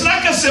to C'est pour Him. cela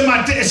que ce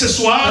matin et ce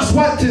soir, That's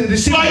what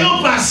this evening, soyons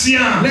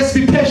patients. let's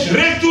be patient.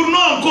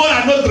 Retournons encore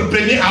à notre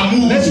premier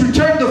amour. Let's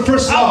return to the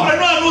first love.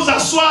 Apprenons à nous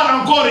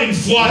asseoir encore une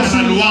fois dans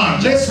la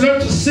louange. Let's learn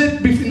to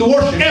sit in the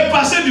worship Et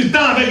passer du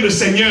temps avec le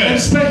Seigneur. and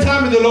spend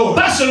time with the Lord.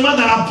 Pas seulement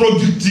dans la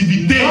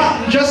productivité.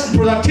 Not just Il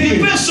productivity.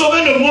 peut sauver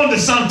le monde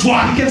sans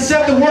toi. He can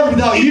serve the world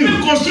without Il you.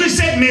 peut construire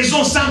cette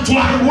maison sans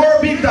toi. The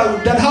world being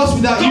that house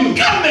without Donc you.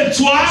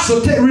 calme-toi,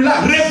 So relax.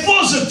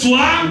 repose-toi,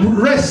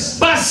 Rest.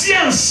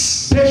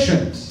 patience.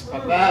 Patience.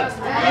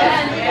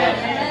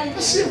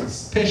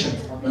 Patience. Patience.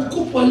 On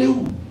coupe pour aller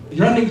où?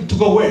 You're running to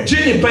go where? Dieu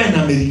n'est pas un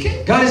Américain.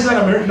 God is not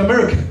an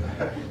American.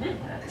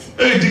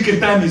 Eux ils disent que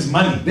time is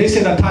money. They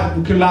say that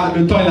time, que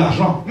le temps est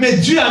l'argent. Mais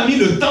Dieu a mis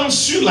le temps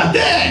sur la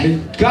terre.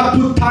 God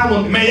put time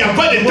on. Mais il n'y a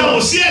pas de temps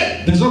au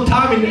ciel. There's no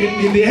time in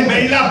the Mais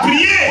heaven. il a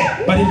prié.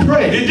 But he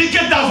prayed. Il dit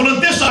que ta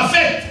volonté soit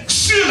faite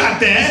sur la He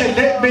terre said,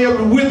 "Let may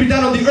your will be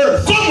done on the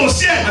earth comme au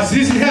ciel. as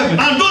it is in heaven."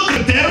 En d'autres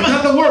In termes,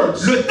 other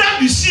words, le temps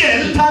du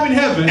ciel time in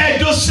heaven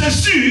est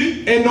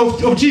au-dessus and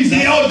of Jesus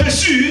et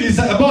au-dessus is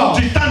above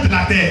du temps de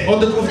la terre.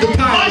 of the Moi,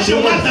 time. je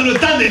marche dans le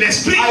temps de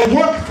l'esprit. I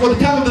work for the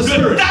time of the Le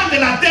spirit. temps de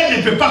la terre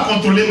ne peut pas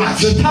contrôler ma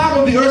The vie. time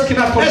of the earth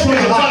cannot Est-ce control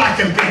que je your parle à life.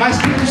 quelqu'un? Am I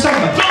speaking to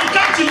somebody? Donc,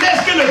 quand tu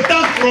laisses que le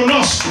temps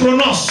chronos,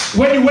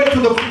 When you wait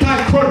for the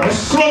time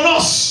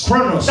chronos,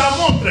 ta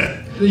montre,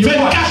 your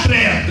watch, 24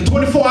 heures. the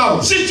 24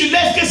 hours. Si tu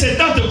laisses que ce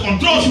temps te If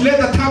contrôle, you let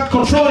that time c'est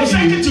control pour ça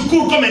que you, tu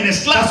cours comme un that's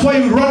esclave. why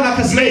you run like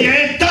a Mais il y slave.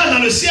 a un temps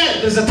dans le ciel.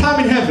 There's a time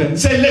in heaven.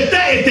 C'est le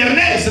temps It's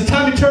éternel. the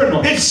time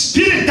eternal. It's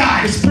spirit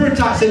time. It's spirit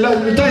time. C'est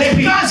le temps Et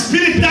spirit. quand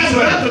spirit time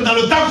rentre dans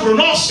le temps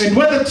chronos, And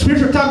when the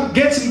spiritual time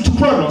gets into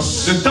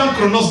Chronos, le temps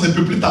chronos ne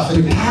peut plus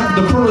t'affecter.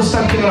 the Chronos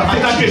time cannot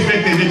Attends que affect je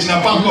vais t'aider, tu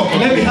n'as pas encore you.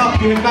 Let compris. me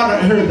help you. You've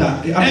not heard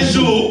that. Un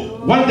jour,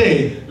 One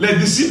day, les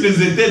disciples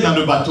étaient dans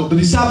le bateau. the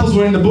disciples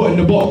were in the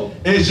boat,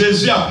 Et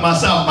Jésus a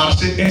commencé à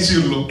marcher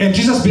sur l'eau. and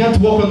Jesus began to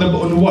walk on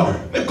the water.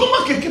 Mais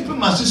comment quelqu'un peut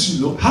marcher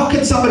sur l'eau? How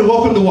can somebody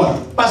walk on the water?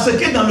 Parce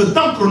que dans le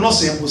temps chronos,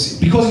 c'est impossible.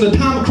 Because in the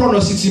time of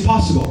Chronos, it's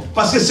impossible.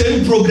 Parce que c'est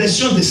une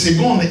progression de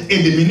secondes et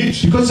de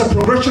minutes. Because it's a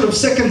progression of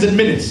seconds and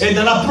minutes. Et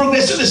dans la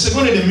progression de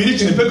secondes et de minutes,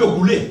 tu ne peux que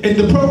couler. In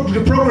the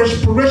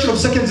progression of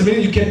seconds and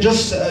minutes, you can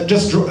just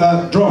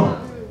draw.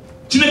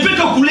 Tu ne peux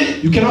que couler.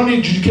 You can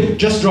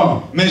just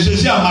draw. Mais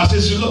Jésus a marché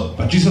sur l'eau.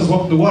 But Jesus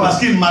walked on the Parce water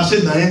qu'il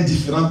marchait dans un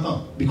différent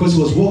temps. because he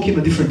was walking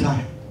a different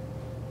time.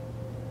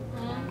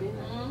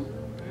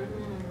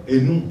 Et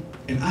nous,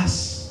 And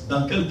us,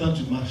 dans quel temps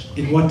tu marches?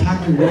 in what time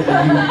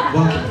are you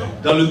walking?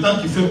 Dans le temps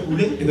qui fait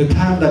couler In the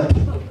time that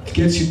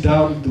gets you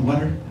down the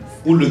water,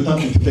 ou le temps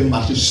qui te fait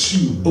marcher sur?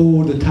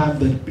 or the time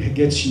that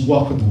gets you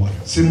walk on the water?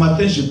 Ce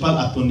matin, je parle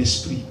à ton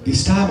esprit,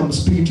 This time I'm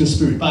speaking to your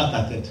spirit, pas à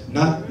ta tête.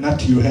 not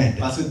to your head.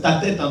 Parce que ta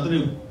tête est en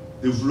train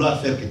de vouloir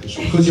faire quelque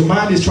chose. Because your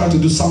mind is trying to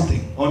do something.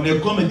 On est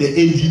comme des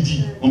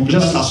ADD. On peut pas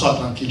s'asseoir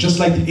tranquille. Just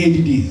like the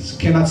ADDs, you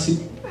cannot sit.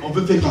 On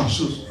veut faire quelque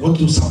chose. Want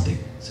to do something.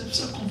 C'est pour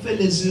ça qu'on fait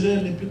les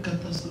erreurs les plus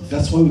catastrophiques.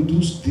 That's why we do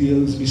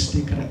these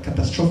mistakes,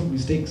 catastrophic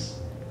mistakes.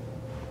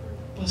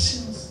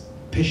 Patience.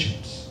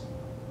 Patience.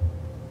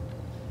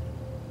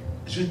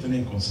 Je vais te donner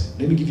un conseil.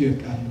 Let me give you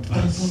an Dans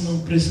advice. ton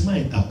empressement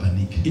et ta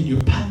panique, In your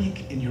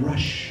panic, in your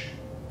rush,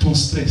 ton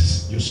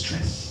stress, your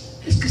stress,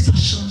 est-ce que ça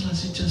change la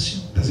situation?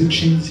 does it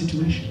change the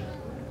situation?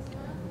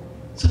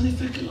 Ça ne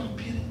fait que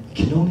l'empirer.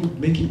 It can only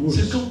make it worse.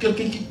 C'est comme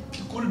quelqu'un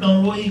qui coule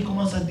dans l'eau et il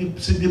commence à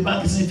se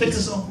débattre. Ça ne fait que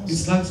s'enfoncer.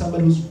 It's like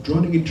somebody who's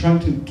drowning and trying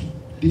to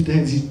lift their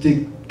hands.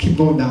 They keep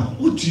going down.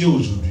 Où tu es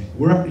aujourd'hui?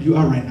 Where you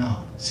are right now,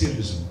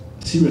 Sérieusement.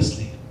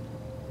 seriously,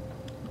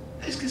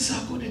 Est-ce que c'est à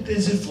cause de tes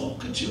efforts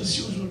que tu es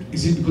aussi aujourd'hui?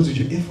 is it because of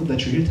your effort that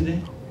you're here today?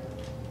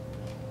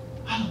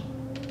 Alors,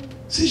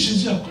 si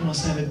Jésus a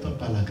commencé avec toi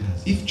par la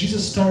grâce, If Jesus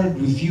started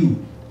with you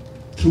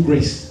through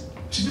grace,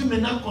 tu veux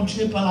maintenant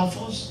continuer par la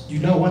force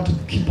you now want to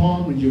keep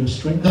on with your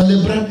strength dans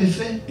les bras de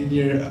fer? in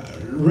your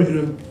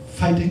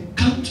fighting.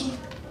 Calme-toi.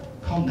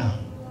 Calm down.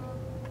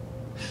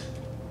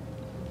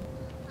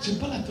 Je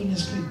parle à ton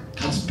esprit.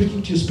 I'm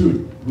speaking to your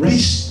spirit. Be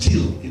Rest.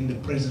 still in the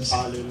presence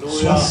of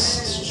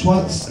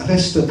God.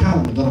 Reste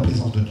calme dans la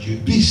présence de Dieu.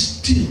 Be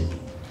still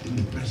in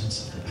the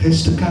presence of God.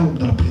 Reste calme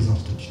dans la présence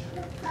de Dieu.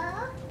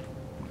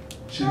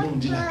 Chez nous, on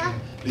dit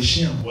les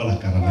chiens aboient, la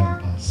caravane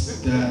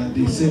passe.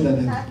 They say that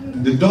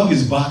The dog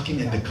is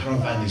barking and the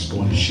caravan is le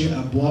going. chien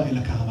aboie et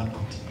la caravane continue.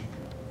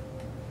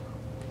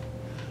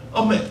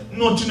 Oh mais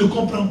non, tu ne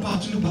comprends pas,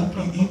 tu ne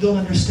comprends You pas. don't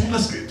understand.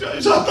 Parce que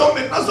j'attends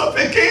maintenant, ça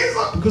fait 15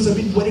 ans. Because I've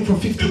been waiting for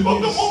 15 Il faut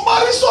que years. mon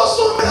mari soit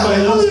sauvé.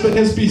 My husband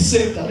has been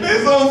saved.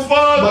 Mes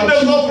enfants, My tu ne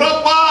children, comprends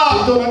they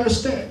pas. don't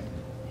understand.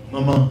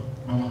 Maman,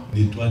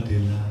 nettoie tes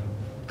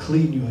larmes.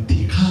 Clean your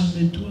tears.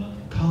 Calme-toi.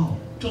 Calm.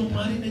 Ton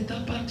mari ne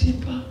t'appartient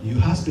pas. Your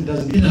husband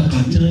doesn't Il belong to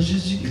appartient you. à It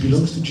Jésus-Christ.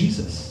 belongs to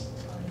Jesus.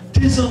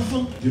 Tes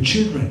enfants, Your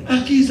children, à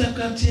qui ils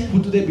appartiennent? who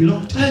do they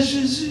belong to? À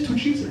Jésus. To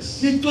Jesus.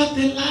 Nettoie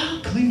tes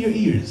larmes. Clean your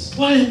ears.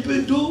 Bois un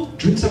peu d'eau.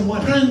 Drink some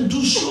water. Prends une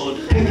douche chaude.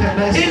 Take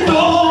a nice Et bath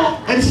dors.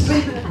 and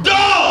sleep.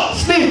 Dors.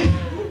 Sleep.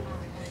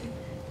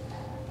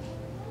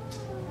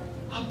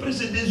 Après,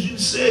 c'est des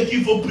ulcères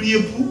qu'il faut prier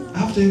pour.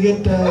 After you get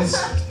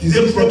Des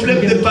disease that problèmes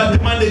you de get,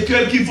 battement de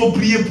cœur qu'il faut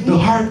prier the pour.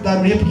 heart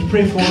that we have to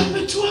pray for,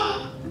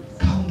 Calme-toi.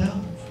 calm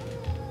down.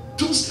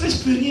 Ton stress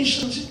peut rien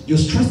changer. Your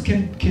stress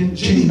can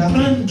J'ai dit, change prends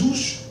nothing. une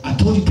douche. I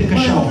told you take a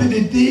Prends un shower. peu de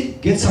thé.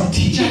 Get some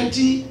tea. Chai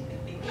tea.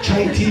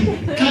 Chai tea.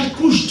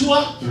 Couche-toi.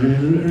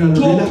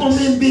 Dors comme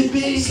Relax. un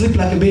bébé. Sleep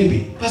like a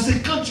baby. Parce que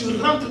quand tu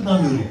rentres dans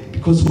le repos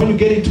Because when you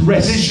get into de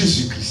rest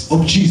Jésus-Christ,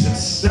 of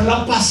Jesus, dans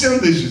la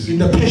patience de Jésus, in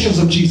the patience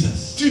of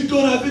Jesus, tu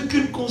dors avec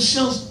une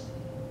conscience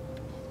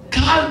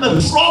calme,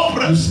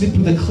 propre. you sleep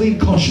with a clean Les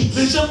conscience.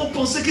 gens vont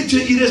penser que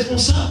tu es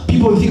irresponsable.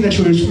 People think that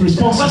you're Parce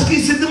irresponsible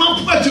qu'ils se demandent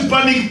pourquoi tu ne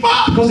paniques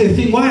pas. because they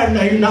think, why are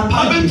you not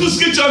Avec tout panicking? ce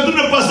que tu es en train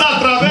de passer à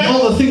travers.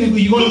 All the things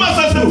you're going Comment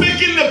ça se through. fait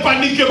qu'il ne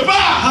panique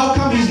pas? How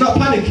come he's not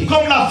panicking?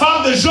 Comme la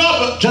femme de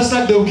Job. Just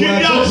like the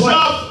Job's wife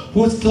wife,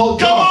 who told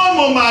Come God, on,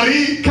 mon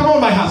mari. come on,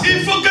 my Il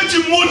husband. faut que tu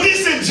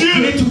maudisses You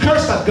Dieu. need to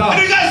curse that God.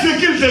 Regarde ce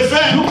qu'il te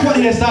fait. Look what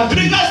he has done to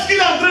you. Regarde ce qu'il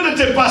est en train de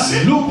te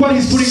passer. Look what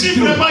he's putting Si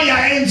through. vraiment il y a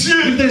un If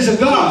Dieu, there's a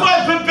God, pourquoi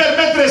il peut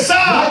permettre ça?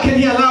 why can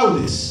he allow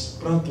this?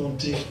 Prends ton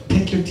thé,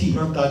 Take your tea.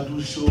 prends ta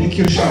douche chaude, Take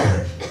your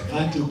shower.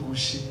 va te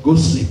coucher Go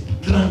sleep.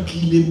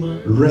 tranquillement.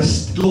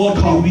 Rest. Dors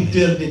pour Calm. 8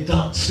 heures de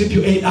temps. Sleep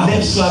your 8 hours.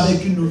 Lève-toi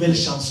avec une nouvelle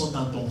chanson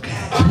dans ton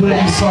cœur. Put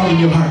a new song in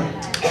your heart.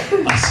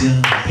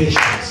 Patience.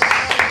 Patience.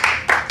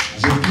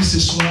 Je prie ce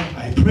soir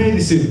I pray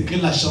this evening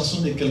que la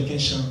chanson de quelqu'un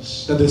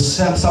change.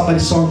 that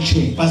somebody's song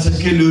change. Parce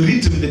que le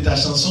rythme de ta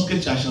chanson que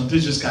tu as chanté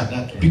jusqu'à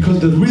date, Because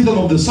the rhythm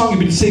of the song you've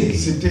been singing,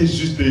 c'était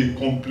juste de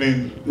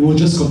complaindre. you will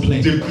just complain.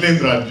 De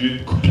plaindre à Dieu.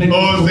 Complain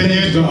Oh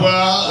Seigneur, to tu God.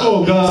 vois.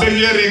 Oh God.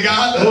 Seigneur,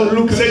 regarde. Oh,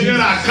 look at Seigneur,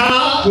 Jesus. à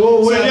quand?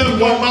 Oh, where Seigneur, have you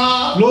gone?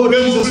 comment? Lord Ne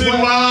Jesus, m'oublie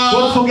why? pas.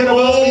 Don't forget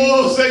about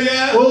Oh me.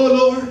 Seigneur. Oh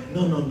Lord.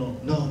 Non, non, non,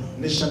 non, non.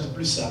 Ne chante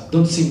plus ça.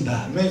 Don't sing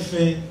that. Mets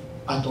fin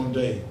à ton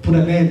deuil. Put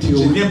an end to Je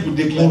your viens pour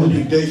déclarer le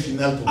mourning. deuil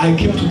final pour I toi.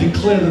 came to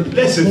declare that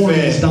Laisse the mourning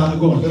is faire. done.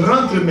 Gone.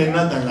 Rentre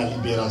maintenant dans la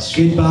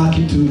libération. Get back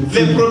into the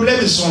Les freedom.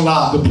 problèmes sont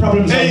là. The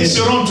problems are Et ils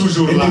there. seront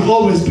toujours And là. they'll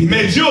always be there.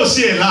 Mais Dieu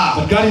aussi est là.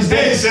 But God is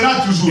there. Et il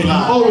sera toujours And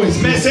là. he'll always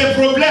be Mais there. ces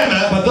problèmes,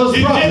 But those ils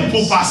viennent problems,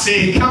 pour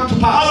passer. they come to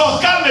pass. Alors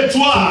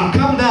calme-toi. So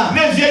calm down.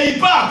 Ne vieillis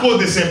pas à cause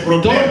de ces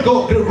problèmes. Don't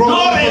go wrong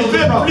Dors because un of the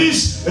peu problem.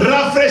 plus,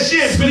 rafraîchis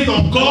un peu Sleep ton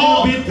a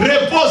corps, little bit.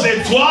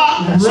 repose-toi,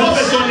 Rest.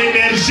 sauve ton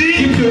énergie,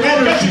 Keep your que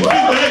energy. tu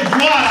puisses donner gloire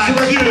So à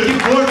that you Dieu. give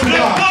glory to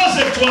God.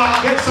 Repose-toi,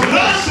 Get some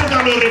rest. rentre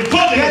dans le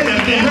repos de Get the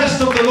l'Éternel,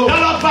 rest of the Lord. dans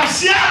la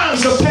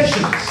patience. The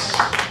patience.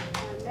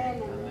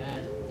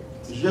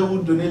 Je vais vous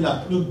donner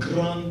la plus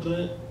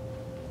grande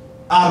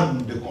arme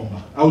de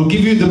combat. I will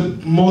give you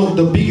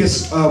the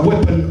biggest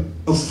weapon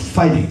of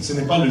fighting. Ce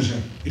n'est pas le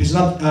jeûne, It is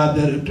not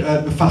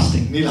the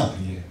fasting, ni la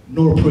prière.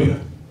 nor prayer.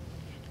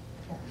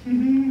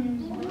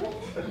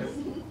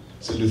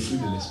 C'est le fruit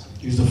de l'esprit.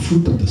 It is the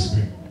fruit of the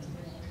Spirit.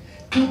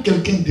 Quand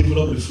quelqu'un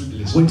développe le fruit de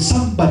l'esprit, When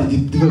somebody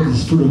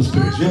develops the fruit of the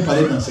Spirit, je vais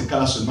parler dans ce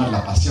cas-là seulement de la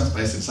patience,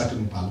 parce que c'est ça que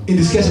nous parlons. in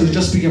this case, we're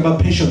just speaking about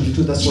patience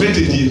because that's Je what vais te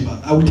we're talking dire.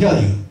 about. I will tell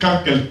you,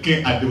 Quand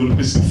quelqu'un a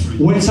développé ce fruit,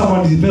 when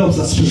someone develops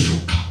that spirit,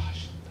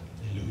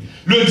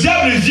 le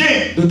diable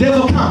vient, the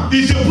devil comes,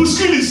 il te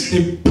bouscule ici,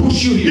 they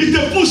push you il here,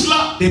 te pousse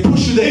là, they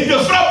push you il there,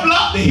 te frappe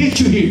là, they hit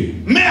you here.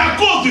 mais à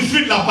cause du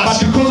fruit de la But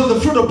patience, because of the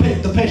fruit of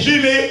the patience,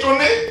 il est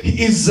étonné,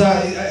 he is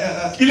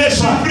il est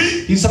surprised.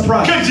 surpris He's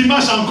surprised que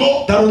dimanche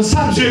encore, that on tu es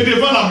Sunday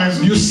devant la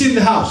maison, you sit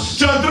in the house,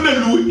 tu es en train de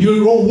louer,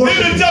 you're all et le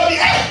worshiping, diable dit,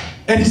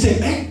 hey! and he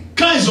said, hey,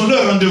 Quand ils ont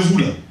leur rendez-vous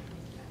là,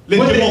 les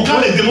when, démons, quand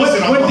les démons se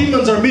when rencontrent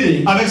demons are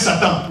meeting avec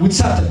Satan, with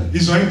Satan,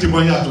 ils ont un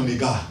témoignage à ton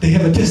égard. they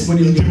have a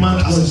testimony Ils demandent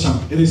à towards you, Satan,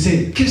 and they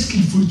say, qu'est-ce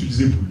qu'il faut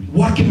utiliser pour lui?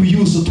 what can we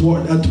use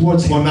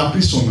towards him? On a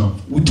pris son âme,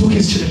 We took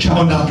his on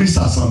child, a pris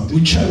sa santé,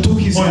 we took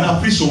his on a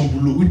health, pris son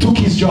boulot. we took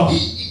his job,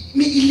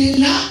 Mais il est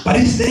là, but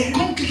he's there,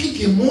 comme quelqu'un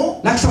qui est mort,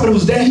 like somebody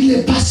was there. il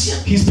est patient.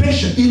 He's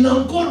patient. Il est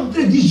encore en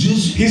train de dire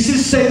Jésus. He still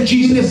saying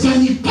Il ne Jesus.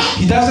 panique pas.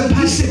 He doesn't Il ne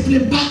panic. se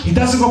plaint pas. He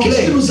doesn't Qu'est-ce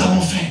que complain. nous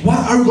allons faire? What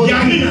are we Il y a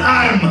going to une do?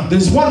 arme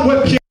There's one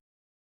weapon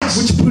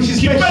which pushes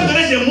qui peut patience.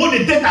 donner des mots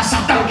de tête à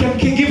Satan. Can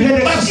give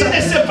headaches Parce to qu'il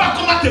ne Satan. sait pas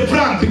comment te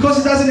prendre. Because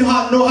he doesn't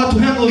know how to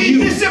handle Il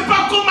ne you. sait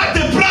pas comment te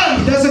He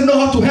prendre. doesn't know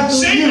how to handle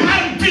C'est une you.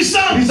 arme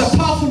puissante. He's a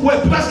powerful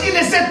weapon. Parce qu'il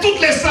essaie toutes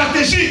les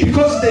stratégies.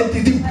 Because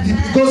it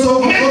goes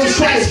over Mais all the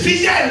tu restes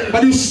strategies. fidèle.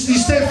 But you stay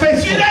Tu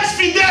faithful. restes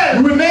fidèle.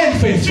 You remain Tu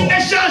faithful. ne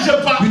changes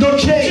pas. You don't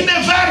Tu change. ne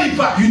varies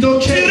pas. You don't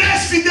Tu change.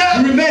 restes You fidèle.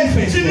 remain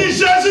Tu faithful. dis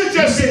Jésus, tu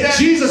es You say, fidèle.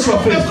 Jesus, you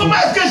are Mais faithful.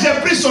 comment est-ce que j'ai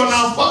pris son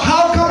enfant?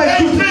 How come I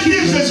Et il took peut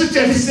dire Jésus, tu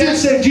es and he still fidèle.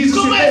 said Jesus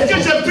Comment is est-ce que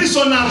faithful? j'ai pris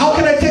son How enfant?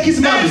 can I take his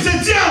Et il money? se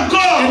tient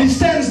encore. And he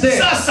stands there.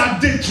 Ça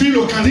détruit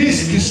le camp.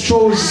 This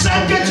destroys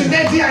Sans que tu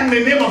n'aies dit en the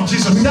name of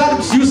Jesus. without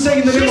you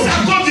saying the name Juste of à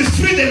Jesus. cause du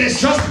fruit de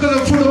l'esprit. Just because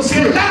of the fruit of the C'est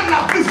Spirit, l'arme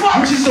la plus forte.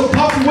 which is the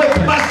powerful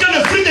weapon. Parce que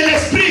le fruit de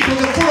l'esprit,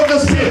 Because the fruit of the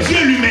c'est Spirit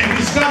Dieu lui-même.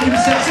 is God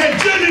Himself. C'est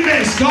Dieu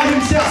lui-même. It's God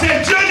Himself. C'est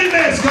Dieu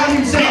lui-même. God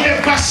himself. Il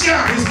est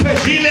patient. He's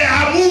patient. Il est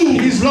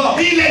amour. He's love.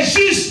 Il est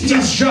juste.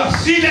 He's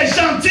just. Il est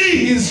gentil.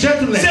 He's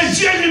gentleness. C'est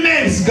Dieu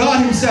lui-même. It's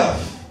God Himself.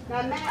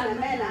 Amen,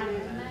 amen,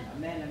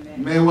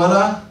 amen. Mais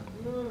voilà,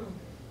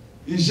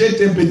 il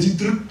jette un petit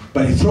truc,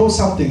 But He throws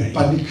something at you.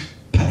 panique.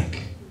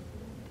 Panic.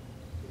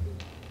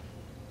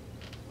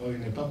 Oh, il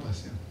n'est pas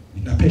patient.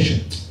 You're not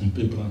patient. On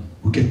peut prendre.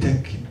 We can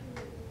take him.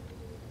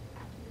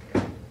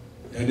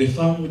 Il y a des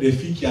femmes ou des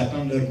filles qui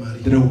attendent leur mari.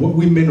 There are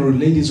women or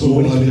ladies who Oh,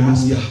 are waiting for their hallelujah.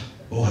 husband.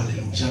 Oh,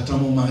 hallelujah. J'attends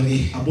mon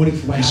mari. I'm waiting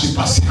for my Je suis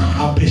husband. patient.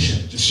 I'm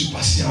patient. Je suis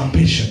patient. I'm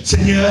patient.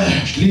 Seigneur,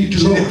 Je lis je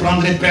toujours. ne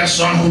prendrai I will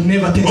personne.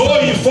 never take Oh,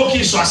 il someone. faut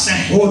qu'il soit saint.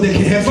 Oh, they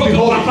can Il have faut to be que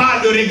holy. papa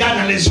le regarde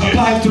dans les yeux.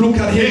 Papa have to look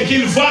at Et him.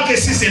 qu'il voit que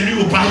si c'est lui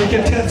ou pas. And he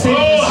can say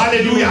Oh, this.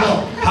 alléluia.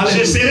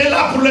 Hallelujah. Je serai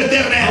là pour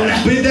l'éternel.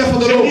 I will be there for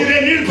the Je Lord.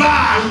 n'irai nulle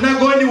part. I'm not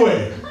going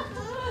anywhere.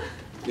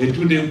 Et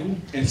tout d'un coup,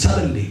 And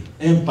suddenly,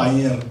 un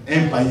païen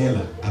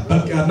là,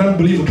 a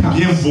non-believer comes.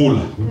 bien beau là,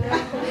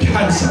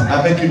 Handsome.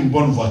 avec une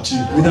bonne voiture,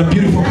 With a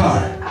beautiful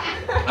car.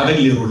 avec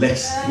les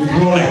Rolex, With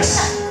Rolex.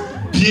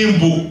 bien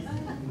beau.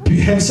 Be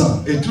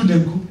handsome. Et tout d'un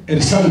coup,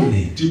 And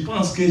suddenly, tu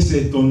penses que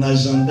c'est ton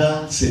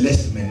agenda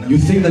céleste maintenant. you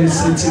think that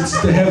it's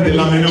the heavenly De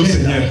l'amener au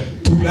agenda.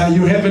 Seigneur.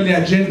 Your heavenly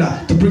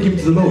agenda to bring him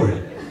to the Lord.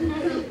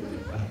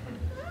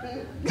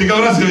 Tu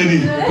comprends ce que je veux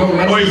dire?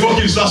 Oh, il faut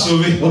qu'il soit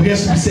sauvé. Oh, he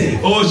has to be saved.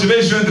 Oh, je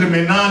vais joindre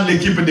maintenant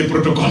l'équipe de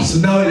protocole. So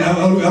now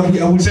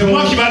I will C'est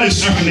moi qui va le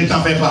suivre, ne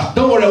t'en fais pas.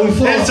 Don't worry, I will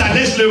follow. Elle, ça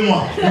laisse-le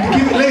moi.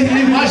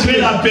 Moi, je vais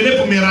l'appeler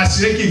pour me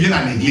rassurer qu'il vienne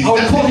à l'église.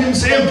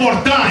 C'est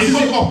important.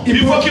 Il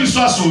faut qu'il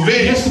soit He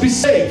sauvé. has to be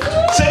saved.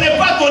 Ce n'est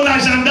pas ton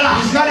agenda.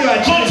 It's not your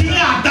agenda. Continue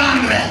à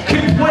attendre.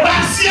 Keep waiting.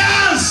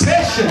 Patience.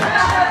 patient.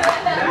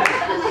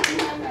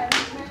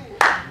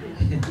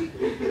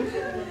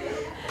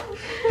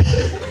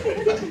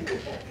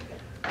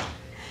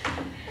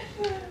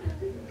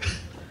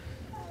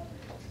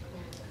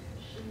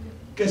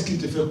 Qu'est-ce qui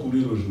te fait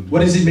courir aujourd'hui?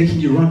 What is it making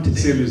you run today?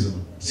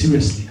 Sérieusement.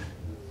 Seriously.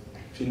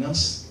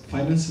 Finances,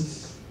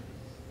 Finances,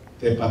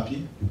 tes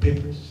papiers, your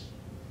papers,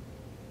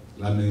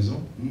 la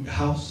maison,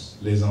 house,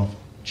 les enfants,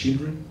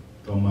 children,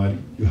 ton mari,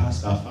 your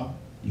husband, ta femme.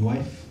 your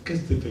wife.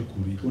 Qu'est-ce qui te fait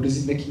courir? What is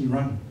it making you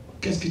run?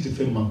 Qu'est-ce qui te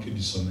fait manquer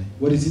du sommeil?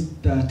 What is it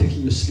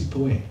taking your sleep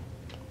away?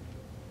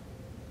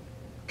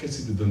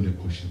 Qu'est-ce qui te donne des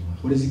cauchemars?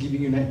 What is it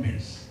giving you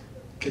nightmares?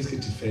 Qu'est-ce qui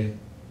te fait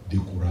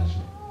décourager?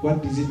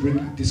 What is it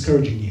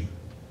discouraging you?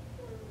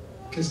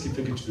 Qu'est-ce qui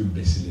fait que tu veux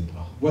baisser les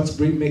bras? What's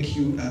make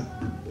you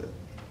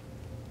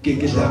get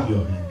Drop down?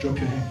 your hand. Drop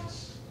your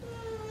hands.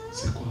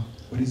 C'est quoi?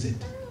 What is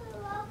it?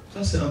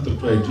 Ça c'est entre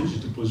toi et Dieu, je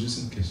te pose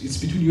juste une question. It's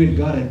between you and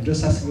God. I'm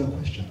just asking a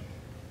question.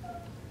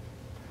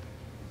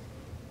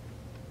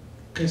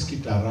 Qu'est-ce qui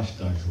t'arrache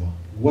ta joie?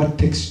 What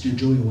takes your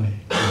joy away?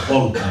 Qui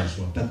vole ta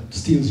joie? That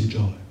steals your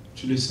joy?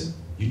 Tu le sais?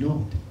 You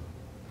know it.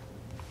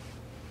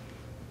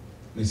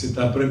 Mais cet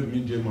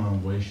après-midi, Dieu m'a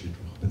envoyé chez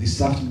toi But this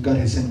afternoon, God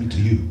has sent me to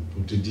you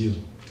pour te dire,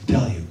 to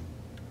tell you.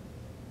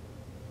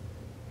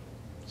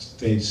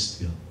 stay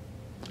still.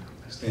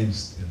 Stand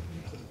still.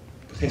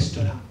 Reste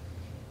là.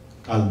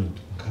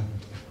 Calme-toi.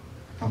 Calme-toi.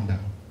 Calm down.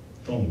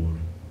 Don't worry.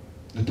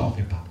 Ne t'en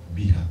fais pas.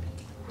 Be happy.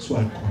 Sois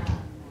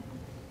content.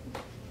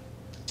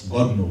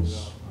 God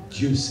knows.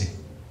 Dieu sait.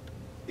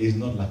 He's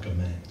not like a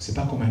man. C'est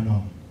pas comme un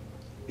homme.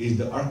 He's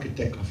the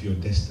architect of your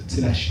destiny.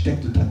 C'est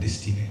l'architecte de ta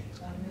destinée.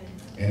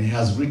 And he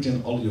has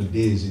written all your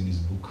days in his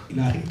book. Il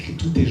a écrit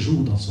tous tes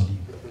jours dans son livre.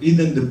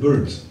 Even the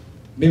birds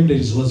Même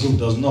les oiseaux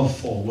does not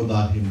fall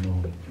without him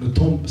knowing. ne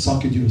tombent sans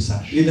que Dieu le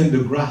sache. Even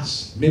the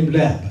grass. Même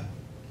l'herbe.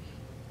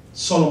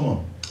 Solomon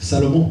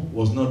Salomon,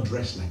 was not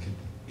dressed like him.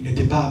 il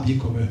n'était pas habillé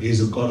comme eux. He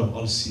is a God of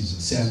all C'est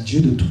seasons. un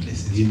Dieu de toutes les He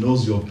saisons.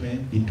 knows your pain.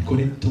 Il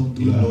connaît ton He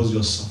douleur. knows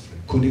your suffering.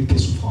 Connaît tes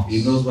souffrances.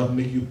 He knows what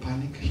make you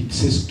panic. Il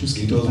sait tout ce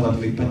qui He te knows what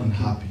fait make you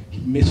unhappy.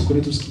 Il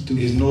connaît tout ce qui te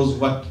He knows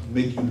what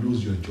make you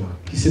lose your joy.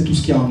 Il sait tout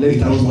ce qui He enlève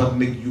ta knows joie. what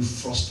make you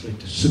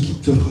frustrated. Ce qui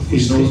te He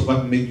frustre. knows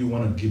what make you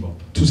want to give up.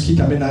 Tout ce qui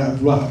t'amène à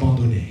vouloir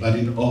abandonner. But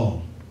in all,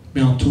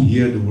 Mais en tout,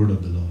 hear the word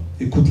of the Lord.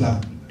 écoute la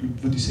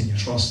voix du Seigneur.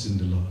 Trust in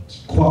the Lord.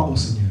 Crois au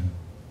Seigneur.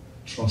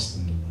 Trust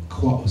in the Lord.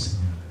 Crois au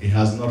Seigneur. He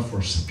has not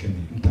forsaken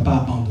Il you. ne t'a pas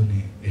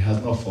abandonné. He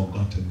has not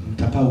forgotten Il ne you.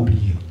 t'a pas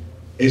oublié.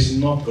 It's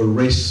not a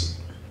race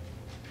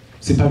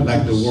C'est pas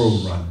like the course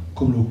world run.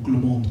 comme le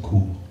monde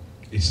court.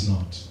 It's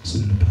not. Ce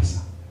n'est pas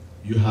ça.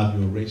 You have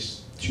your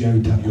race. Tu as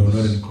eu ta You're not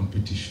course. in Tu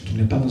competition.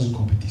 n'es pas dans une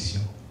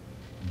compétition.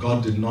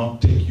 God did not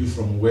take you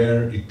from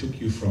where He took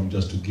you from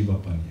just to give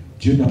up on you.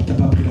 Dieu n'a t'a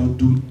pas pris là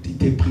d'où il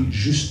t'a pris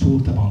juste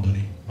pour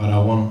t'abandonner. But I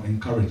want to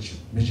encourage you.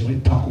 Mais j'aimerais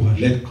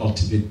t'encourager. Let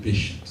cultivate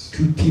patience.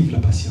 Cultive la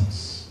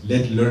patience.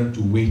 Let learn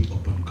to wait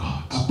upon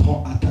God.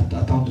 Apprends à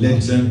t'attendre.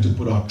 Let's learn to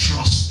put our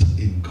trust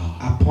in God.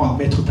 Apprends à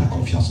mettre ta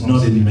confiance dans le Not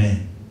in Seigneur. man,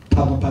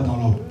 Pardon, pas dans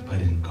l'homme, but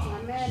in God.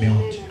 mais en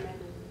Dieu.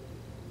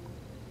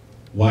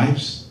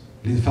 Wives,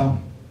 Les femmes,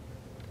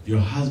 your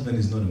husband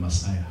is not a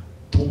Messiah.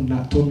 ton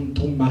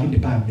mari n'est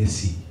pas un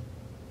Messie.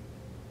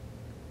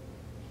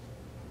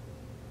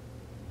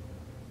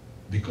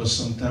 Because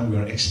sometimes we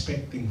are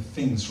expecting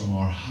things from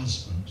our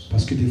husbands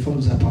Parce que des fois,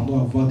 nous attendons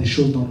à voir des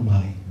choses dans nos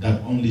maris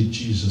that only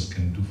Jesus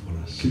can do for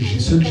us. que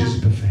seul Jésus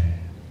peut faire.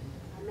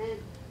 Amen.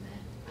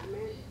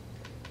 Amen.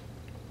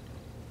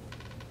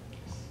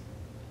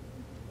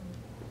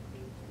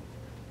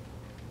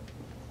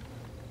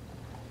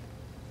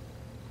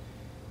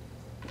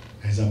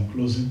 As I'm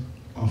closing,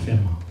 En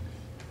fermant.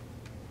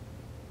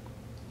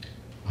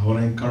 I want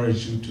to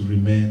encourage you to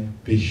remain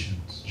patient.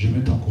 Je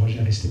veux t'encourager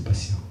à rester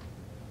patient.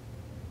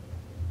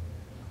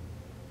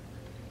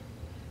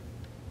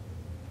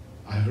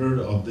 I heard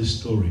of this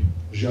story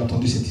J'ai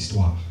entendu cette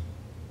histoire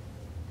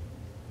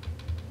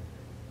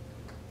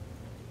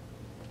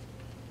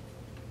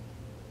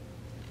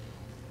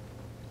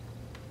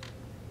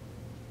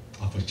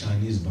of a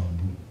Chinese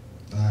bamboo.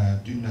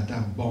 d'une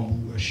dame bambou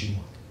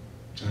chinois.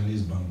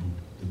 Chinese bamboo,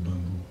 the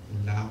bamboo.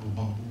 L'arbre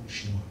bambou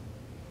chinois.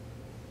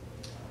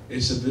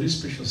 It's a very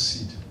special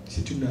seed.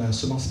 C'est une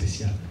semence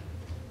spéciale.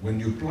 When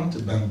you plant a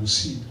bamboo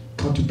seed,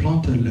 Quand tu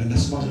plantes la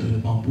semence de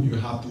bambou, you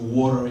have to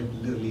water it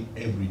literally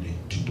every day.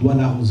 tu dois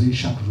l'arroser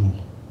chaque jour.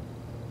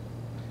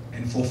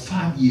 And for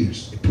 5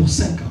 years, Et pour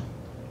 5 ans,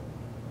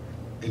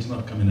 it's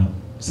not coming up.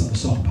 ça ne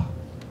sort pas.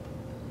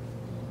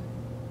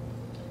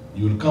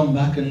 You will come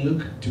back and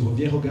look, Tu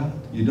reviens, regardes,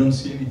 you don't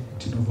see anything,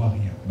 tu ne vois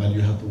rien. but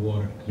you have to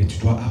water it. Mais tu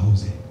dois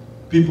arroser.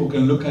 People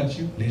can look at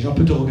you. Les gens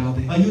peuvent te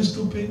regarder. Are you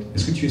stupid?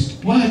 Est-ce que tu es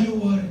stupide? Why are you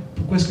watering?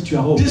 Pourquoi est-ce que tu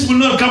arroses? This will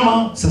not come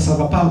out. Ça ne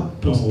va pas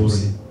Don't worry.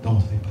 pousser. Non,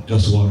 fais pas.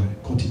 Just water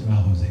it. Continue à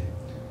arroser.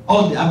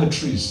 All the other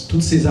trees,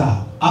 Toutes ces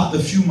arbres, after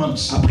a few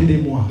months, après des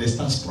mois, they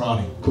start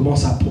sprouting.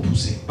 commencent à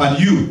pousser. But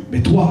you,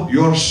 Mais toi,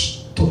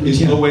 yours le is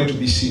tien, nowhere to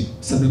be seen.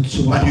 ça ne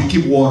se voit But you pas.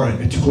 keep watering.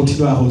 Mais tu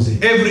continues à arroser.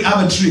 Every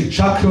other tree,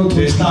 Chaque autre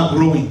they tree start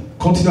growing.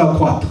 continue à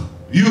croître.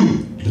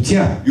 You le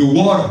tien. You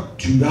water,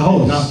 Tu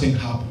arroses. nothing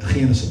happens.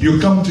 Rien ne se passe. You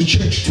come to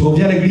church, Tu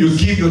reviens à you l'église.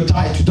 give your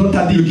tithe, Tu donnes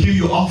ta you dîme. give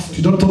your offering,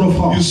 Tu donnes ton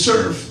offrande. you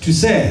serve, Tu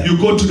sers. you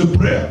go to the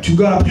prayer, Tu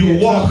vas à la prière. you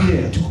Tu vas à la walk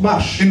prière. Tu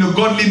marches. in a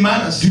godly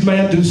manner. D'une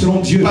manière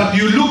selon Dieu. But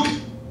you look,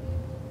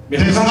 Mais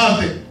there's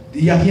regarde, nothing.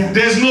 il n'y a rien.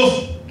 There's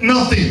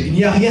nothing. Il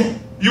n'y a rien.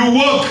 You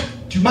work,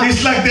 Tu marches.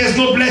 it's like there's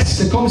no blessing.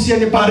 C'est comme s'il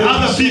n'y avait pas But de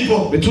other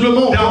people, Mais tout le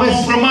monde they are reste.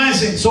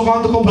 compromising. Ils sont en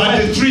train de But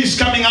compromettre. the tree is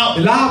coming out,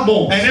 Et l'arbre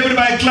monte. and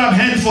everybody clap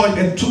hand for you.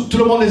 Et tout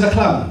le monde les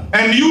acclame.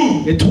 And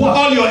you, Et toi,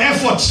 all your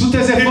efforts, tous tes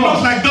it efforts.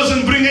 looks like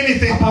doesn't bring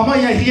anything. Apparemment,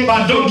 il n'y a rien.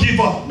 But don't give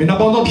up. Mais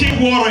n'abandonne pas. Keep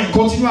watering.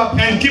 Continue à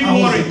And keep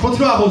arroser. watering.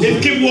 Continue à arroser. And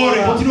keep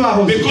watering. Continue à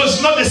arroser. Because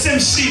it's not the same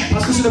seed.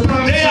 Parce que ce n'est pas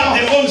la même They have chose.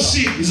 their own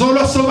seed. Ils ont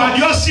leur But semence.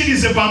 your seed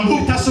is a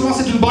bamboo. Ta semence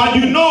est une But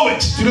you bambou. know it.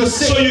 Tu le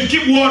sais. So you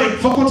keep watering.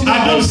 Faut continuer I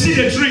à don't arroser. see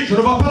the tree. Je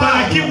ne vois pas But I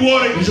l'arbre. keep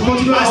watering. Mais je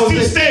continue à I still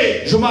arroser.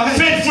 stay Je m'arrête.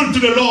 faithful to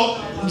the Lord.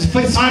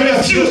 I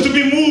refuse to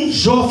be moved.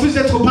 Je refuse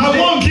d'être I bougé.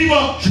 won't give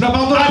up. Je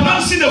n'abandonne I pas.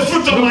 don't see the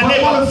fruit of Je ne my vois pas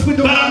le labor, fruit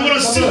de but ma I'm going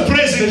to still labeur.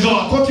 praise Mais je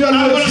God. continue à I'm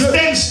louer going to Dieu.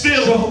 stand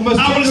still. Je me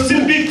I will tiens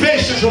still debout. be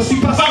patient. Je suis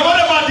But patient. what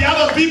about the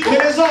other people?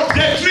 Mais les autres?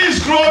 The tree is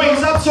growing.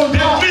 Les arbres sont The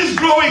grands. tree is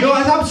growing.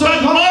 Les arbres sont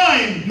But grands.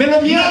 mine, Mais le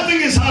mien, nothing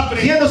is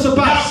happening. rien ne se They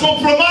are passe.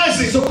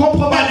 compromising. Ils se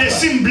compromettent. But they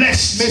seem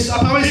blessed. Mais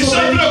apparemment, ils Ils sont sont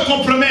en bénis. train de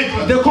compromettre.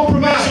 De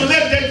compromise. Ils ont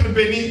l'air d'être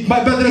bénis.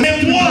 But the Mais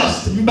moi,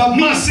 but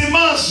me, ma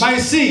semence, my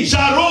seed,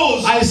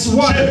 j'arrose, I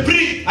swear, je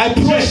prie, I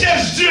pray, je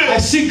cherche Dieu, I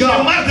seek je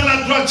God, marche dans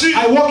la droiture,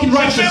 I walk in je fais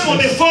righteousness, mon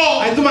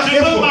effort, I do my je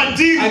donne effort, ma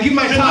dîme, I give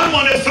my je time, donne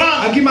mon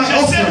offrande, I give my je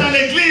sers offering, dans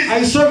l'église,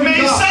 I serve mais in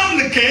il God.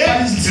 semble que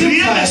But it seems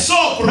rien ne like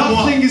sort pour moi.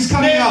 nothing is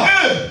coming Mais out.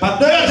 eux, But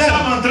eux them,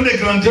 sont en train de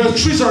grandir. the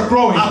trees are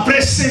growing.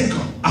 Après 5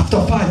 ans, After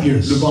 5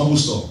 years, le bambou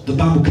sort. the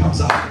bamboo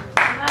comes out.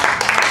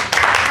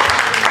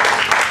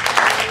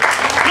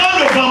 Quand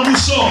le bambou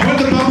sort, When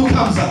the bamboo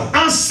comes out,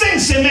 en 5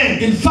 semaines,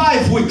 in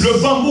 5 weeks, le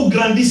bambou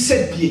grandit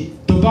 7 pieds.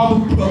 the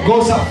bamboo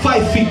goes up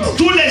 5 feet.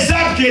 Tous les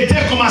arbres qui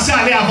étaient commencés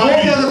à aller avant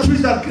All lui, the other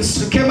trees that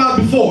came out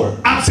before,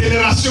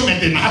 accélération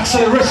maintenant.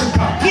 acceleration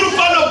comes.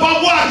 Pourquoi le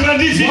bambou a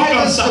grandi vite Why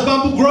comme does ça? the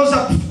bamboo grows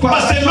up quite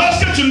Parce que fast?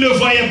 lorsque tu ne le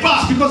voyais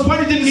pas, Because when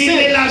you didn't il see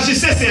it,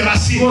 élargissait ses it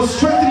racines. was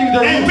strengthening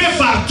the Un roots. peu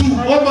partout.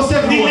 Almost Il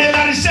everywhere.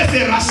 élargissait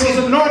ses racines. It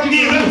was enlarging Il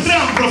the roots. rentrait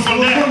en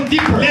profondeur. It was going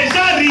deeper. Les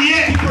gens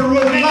riaient, People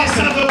were mais ne laughing,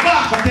 savaient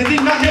pas but they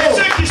did not que know.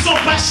 ceux qui sont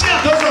patients,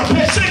 Those are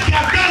patient. ceux qui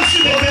attendent sur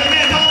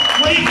l'éternel,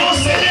 ils vont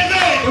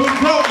s'élever. It will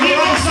grow. It Ils will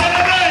vont rise up.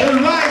 s'élever. It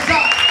will rise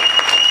up.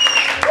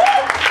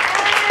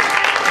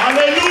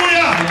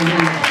 Alléluia.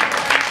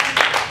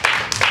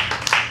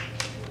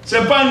 Ce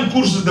n'est pas une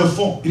course de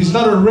fond. It is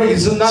not a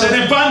race. It's not Ce a,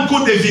 n'est pas un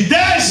coup de it's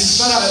vitesse.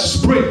 not a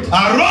sprint.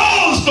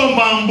 Arrose ton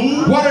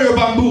bambou. Water your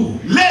bamboo.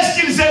 Laisse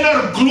qu'ils aient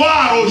leur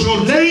gloire Let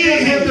aujourd'hui.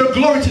 them have their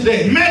glory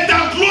today. Mais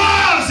ta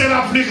gloire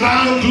sera plus Your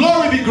grande.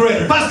 glory be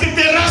greater. Parce que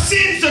tes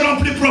racines seront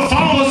plus Because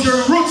profondes.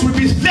 your roots will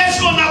be. Laisse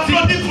qu'on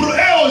applaudit pour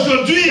eux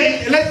aujourd'hui.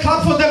 Let's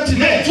clap for them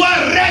Mais today. toi,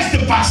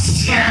 reste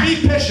patient.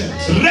 Be patient.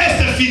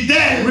 Reste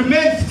fidèle.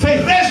 Remain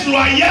faithful. Reste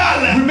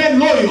loyal. Remain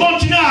loyal.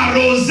 Continue à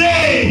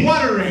arroser.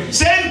 Watering.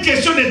 C'est une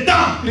question de temps.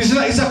 It's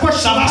a question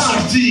Ça va of time.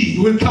 sortir. It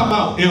will come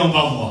out. Et on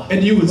va voir.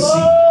 And you will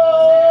see.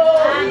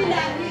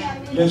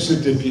 Lève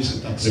sur tes pieds cet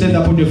Stand après-midi.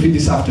 up on your feet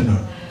this afternoon.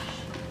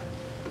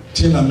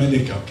 Tiens la main de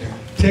quelqu'un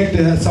Take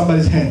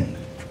somebody's hand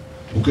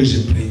pour que je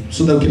prie.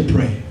 so that we can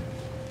pray.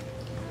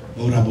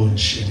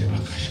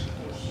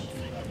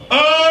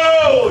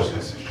 Oh,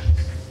 Jésus.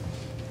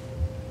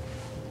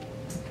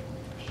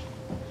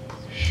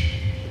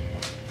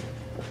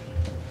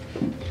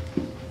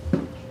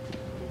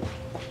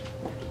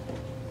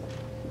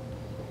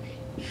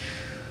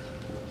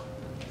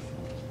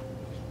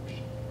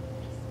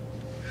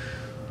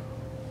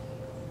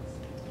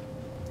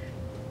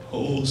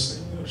 Oh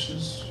Seigneur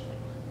Jésus,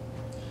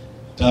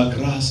 ta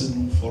grâce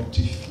nous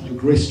fortifie, Your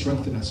grace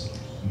strengthen us,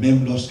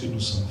 même lorsque nous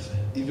sommes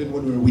faibles. even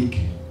when we're weak.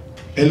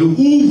 Elle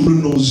ouvre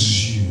nos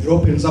yeux It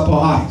opens up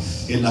our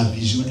eyes, et la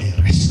vision est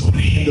and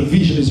restaurée. the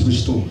vision is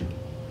restored.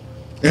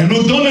 Elle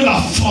nous donne la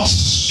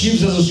force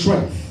Gives us the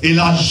strength et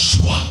la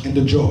joie. and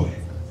the joy.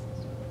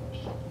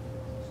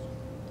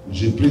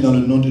 Je prie dans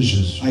le nom de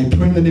Jésus I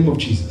pray in the name of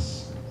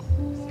Jesus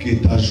que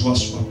ta joie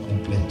soit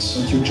complète.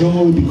 that your joy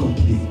will be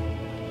complete.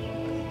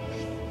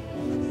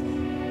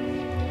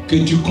 Que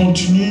tu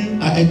continues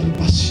à être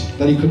patient.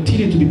 That you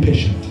continue to be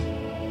patient.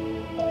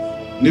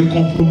 Ne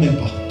compromets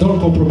pas. Don't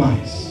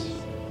compromise.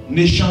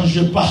 Ne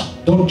change pas.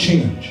 Don't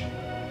change.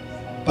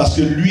 Parce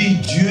que lui,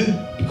 Dieu,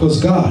 Because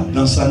God,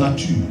 dans sa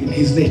nature, in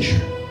His nature,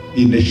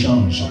 il ne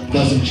change pas.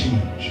 doesn't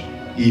change.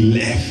 Il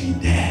est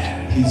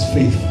fidèle. He's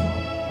faithful.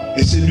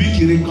 Et c'est lui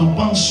qui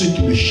récompense ceux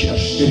qui le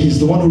cherchent. And He's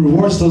the one who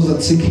rewards those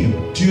that seek Him.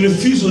 Tu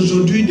refuses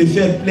aujourd'hui de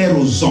faire plaire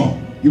aux hommes.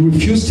 You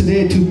refuse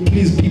today to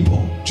please people.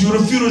 Tu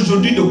refuses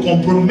aujourd'hui de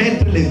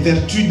compromettre les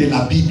vertus de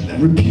la Bible.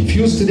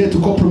 Refuse today to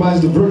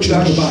compromise the virtue Tu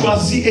as of the Bible.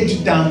 choisi et tu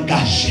t'es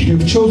engagé. You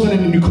have chosen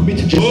and you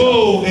committed yourself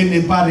Oh, et ne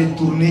pas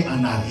retourner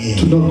en arrière.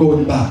 to not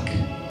going back.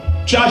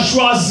 Tu as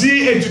choisi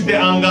et tu t'es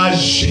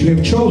engagé You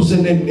have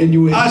chosen and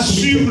you à have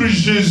suivre committed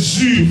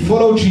Jésus. to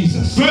follow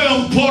Jesus. Peu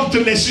importe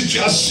les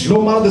situations,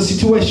 No matter the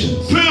situations,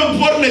 peu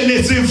importe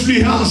les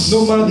influences,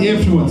 no matter the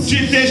influence.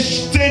 tu t'es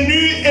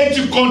tenu et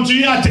tu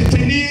continues à te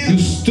tenir You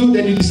stood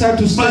and you decided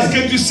to parce stand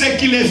que tu sais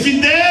qu'il est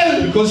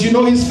fidèle. because you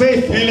know He's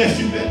faithful. Il est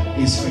fidèle.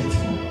 He's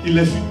faithful. Il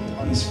est fidèle.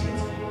 He's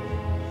faithful.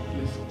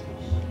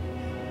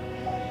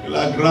 Que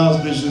la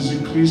grâce de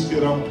Jésus-Christ te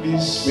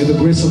remplisse. May the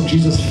grace of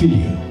Jesus fill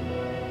you.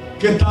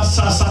 Que sa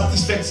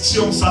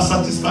satisfaction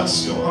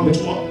en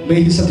toi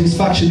May His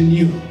satisfaction in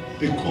you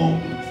te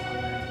comble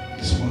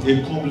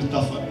et comble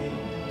ta famille,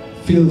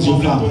 fills your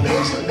comble ton family,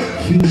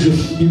 ministère, fills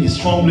your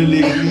ministry, comble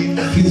l'église,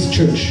 fills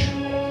church,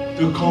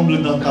 te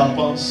comble dans ta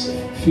pensée,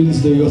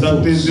 fills your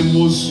dans tes thoughts,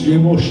 émotions. your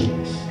emotions.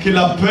 Que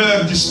la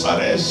peur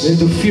disparaisse,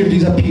 Let the fear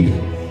disappear.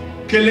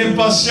 que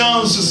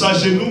l'impatience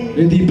s'agenouille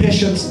Let the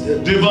patience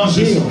devant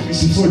kneel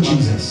Jésus-Christ. before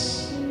Jesus.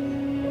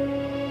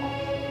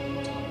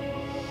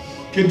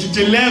 Que tu te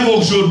lèves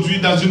aujourd'hui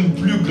dans une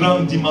plus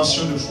grande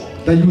dimension de foi,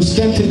 That you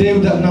stand today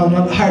with that now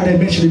not higher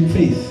dimension in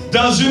faith,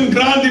 dans une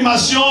grande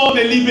dimension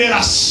de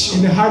libération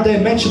in a higher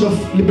dimension of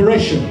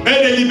liberation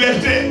et de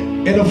liberté.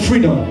 and of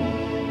freedom.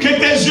 Que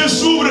tes yeux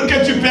s'ouvrent,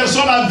 que tu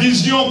perçois la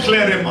vision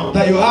clairement.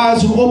 That your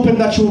eyes will open,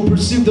 that you will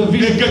perceive the Et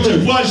vision que tu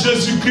clearly, vois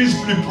Jésus-Christ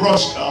plus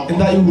proche qu'avant. and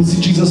that you will see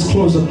Jesus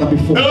closer than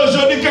before. Et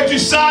aujourd'hui que tu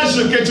saches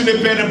que tu ne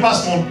perds pas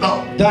ton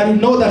temps. That you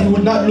know that He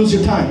will not lose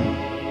your time.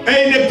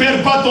 Et il ne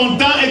perd pas ton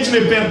temps et tu ne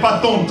perds pas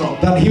ton temps.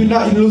 That He will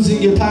not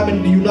losing your time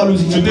and you're not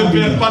losing Tu your ne time.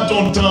 perds either. pas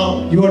ton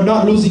temps You are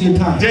not losing your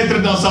time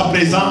d'être dans sa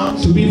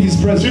présence. to be in His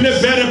presence. Tu ne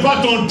perds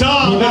pas ton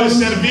temps You're de not le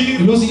servir.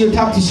 losing your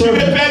time to Tu serve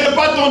ne Him. perds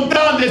pas ton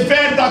temps de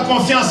faire ta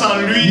confiance en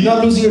lui. You're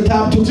not losing your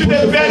time to Tu put ne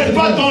your faith perds in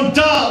pas Him. ton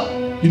temps.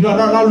 You're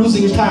not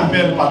losing your Tu ne time.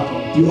 perds pas ton temps.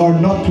 You are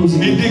not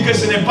losing Il your dit time. que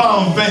ce n'est pas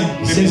en vain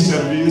He de me says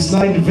servir. it's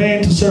not in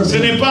vain to serve Ce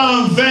Him. n'est pas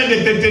en vain de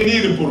te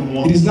tenir pour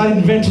moi. It is not in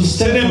vain to Ce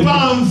stand n'est for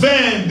pas Him. en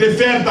vain de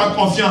faire ta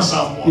confiance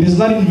en moi. It is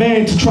not in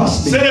vain to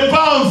trust Ce me. n'est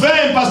pas en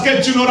vain parce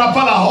que tu n'auras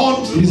pas la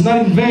honte. It is not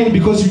in vain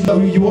because you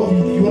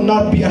will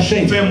not be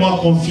ashamed. Fais-moi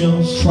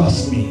confiance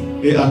Trust me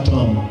et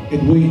attends-moi.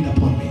 and wait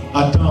upon me.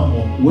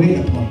 Attends-moi. Wait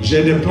upon me.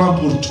 J'ai des plans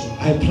pour toi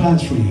I have plans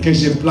for you que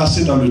j'ai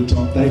placés dans le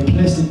temps. that I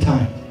placed in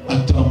time.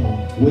 Attends-moi.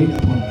 Wait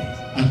upon me.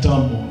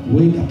 Attends-moi.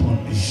 Wait upon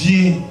me.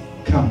 Viens,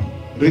 Come.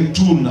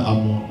 retourne à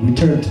moi.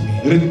 Return to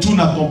me. Retourne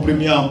à ton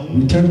premier amour.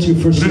 Return to your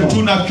first love.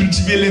 Retourne à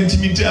cultiver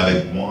l'intimité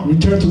avec moi.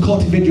 Return to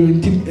cultivate your Je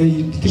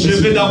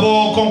intimacy. veux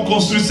d'abord qu'on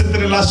construise cette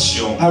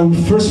relation I will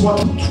first want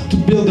to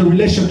build a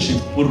relationship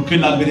pour que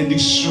la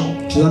bénédiction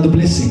so that the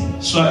blessing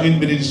soit une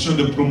bénédiction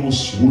de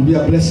promotion, will be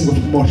a blessing of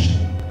promotion,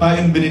 pas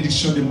une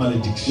bénédiction de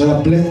malédiction.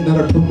 not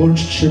a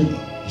promotion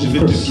Je of vais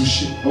te curse.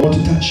 toucher. I want to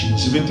touch you.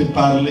 Je vais te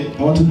parler.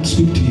 I want to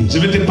speak to you. Je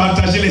vais te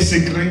partager les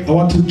secrets I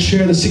want to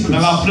share the secrets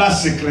dans la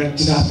place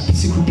secrète. in a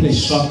secret place.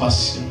 Sois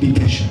patient. Be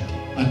patient.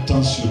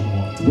 Attends sur moi.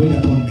 Wait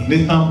upon me.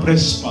 Ne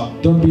t'empresse pas.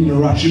 Don't be in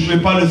a rush. Tu ne You peux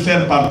pas le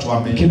faire par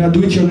toi-même. cannot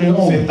do it on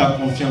your Fais own. ta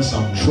confiance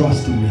en moi.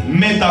 Trust in me.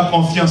 Mets ta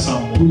confiance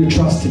en moi. Put your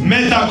trust in me.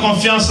 Mets ta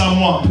confiance en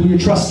moi. Put your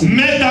trust in me.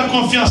 Mets ta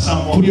confiance en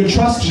moi. Put your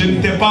trust Je in ne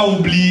me. t'ai pas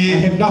oublié.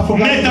 I have not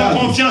forgotten Mets ta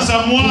about you. confiance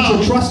en Put moi.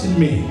 your trust in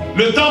me.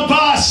 Le temps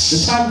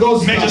passe. The time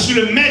goes Mais by. je suis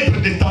le maître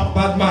des temps.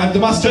 But I'm the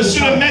master Je of the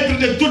suis le time. maître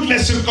de toutes les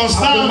I'm the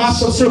circonstances.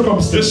 master of Je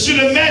circumstances. suis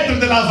le maître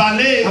de la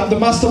vallée. I'm the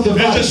master of the Et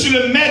je valley. suis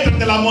le maître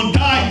de la I'm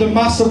montagne. the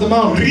master of the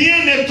mountain.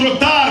 Rien n'est trop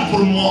tard pour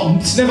moi.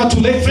 It's never too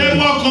late for me.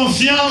 Fais-moi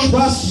confiance.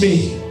 Trust me.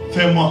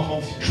 Fais-moi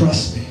confiance.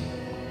 Trust me.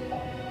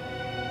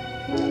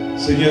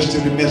 Seigneur, je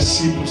te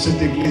remercie pour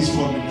cette église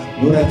formidable.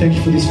 Lord, I thank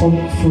you for this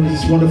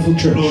wonderful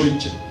church. Glory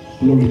Church.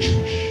 Glory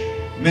Church.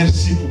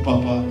 Merci pour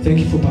papa Thank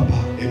you for Papa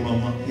et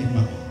maman and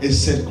Mama et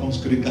cette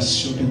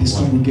congrégation and this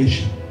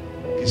congregation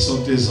qui sont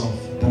tes enfants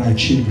that are que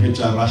children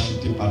tu as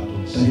rachetés par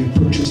tous. that you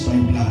purchased by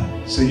your blood.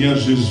 Seigneur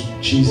Jésus,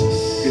 Jesus,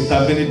 que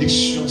ta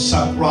bénédiction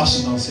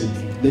s'accroisse dans ces lieux.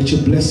 let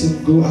your blessing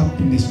go up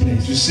in this Tu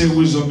place. sais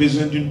où ils ont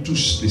besoin d'une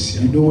touche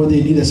spéciale. You know where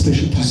they need a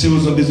special Tu sais touch.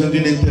 où ils ont besoin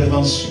d'une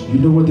intervention. You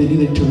know where they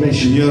need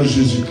intervention. Seigneur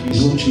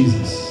Jésus-Christ, Lord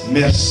Jesus,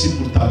 merci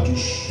pour ta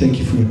touche thank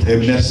you for your et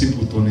touch. merci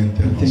pour ton And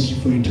thank intervention.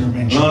 you for your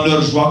intervention. Rends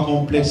leur joie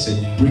complète,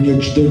 Seigneur. Bring your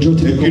joy to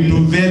Et the qu'une people.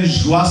 nouvelle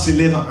joie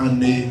s'élève en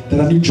eux. That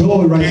a new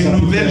joy rises Qu'une up in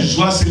nouvelle them.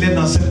 joie s'élève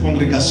dans cette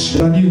congrégation.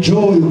 That a new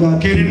joy God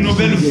Qu'une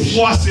nouvelle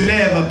foi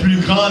s'élève plus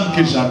grande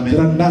que jamais.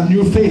 that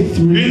new faith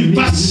Une release.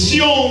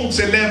 passion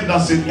s'élève dans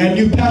cette A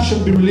lieux. new passion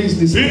be released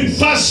this Une place.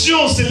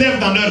 passion s'élève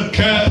dans leur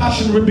cœur.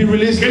 Passion will be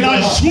released Que in their la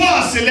heart.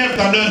 joie s'élève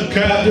dans leur That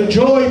cœur. the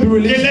joy be Que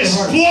released in their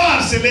heart.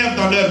 l'espoir s'élève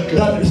dans leur cœur.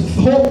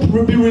 That hope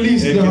will be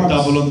released Et in que their ta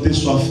hearts. volonté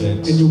soit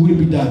faite. And your will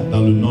be done.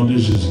 Dans le nom de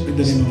Jésus. In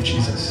the name of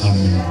Jesus.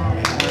 Amen.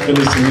 Que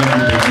le Seigneur vous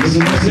May the bénisse.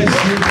 Lord bless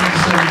you. Thank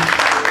you so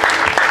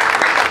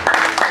much.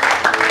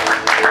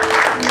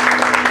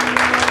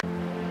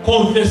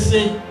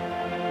 Confesser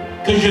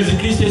que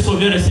Jésus-Christ est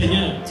Sauveur et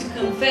Seigneur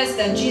To confess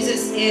that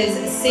Jesus is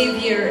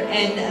Savior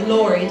and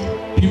Lord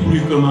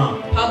publiquement.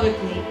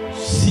 publicly.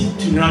 Si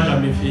tu n'as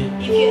jamais fait,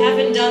 If you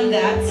haven't done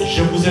that,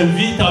 je vous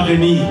invite à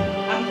venir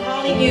I'm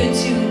calling you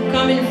to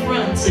come in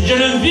front. Je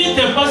n'invite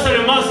pas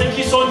seulement ceux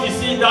qui sont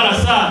ici dans la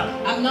salle,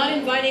 I'm not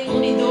inviting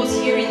only those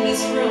here in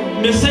this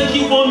room, mais ceux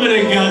qui vont me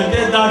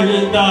regarder dans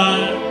les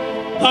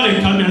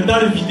caméras, dans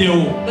les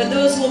vidéos. but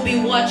those who will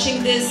be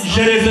watching this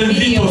Je on les invite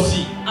video.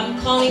 aussi I'm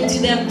calling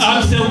to them to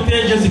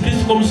accepter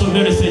Jésus-Christ comme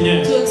Sauveur et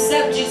Seigneur.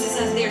 accept Jesus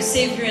as their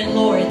Savior and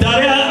Lord,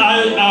 D'aller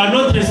à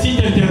notre site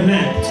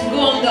internet to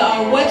go on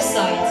our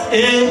website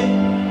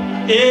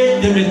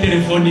et de me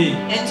téléphoner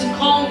and to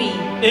call me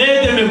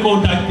et de me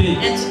contacter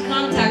and to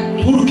contact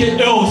me, pour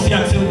qu'eux aussi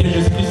acceptent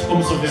Jésus-Christ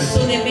comme Sauveur. so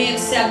they may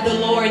accept the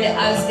Lord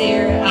as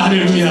their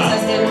Alléluia. Jesus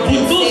as their Lord Pour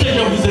and tous, je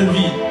Savior. vous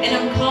invite. And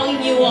I'm calling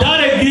you Dans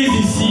all l'église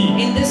ici,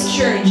 in this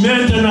church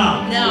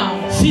maintenant, now.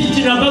 si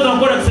tu n'as pas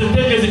encore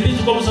accepté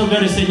Jésus-Christ comme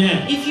Sauveur et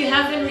Seigneur, If you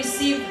haven't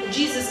received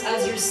Jesus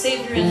as your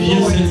Savior and viens,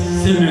 Lord,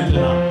 c'est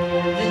maintenant.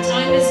 the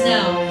time is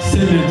now. C'est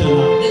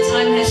maintenant. The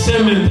time has C'est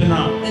come.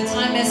 maintenant. The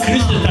time has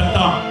Christ come.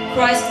 t'attend.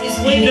 Christ is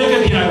Il waiting veut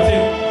for que tu you.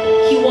 l'acceptes.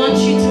 He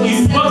wants you to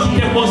Il veut accept qu'il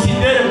te Him.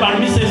 considère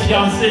parmi ses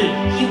fiancés.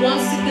 He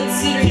wants to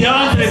consider Tu you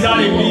as entres his dans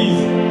people. l'église.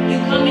 You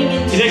coming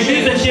into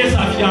L'église church. qui est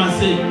sa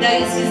fiancée. That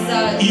is his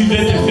Il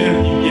veut te faire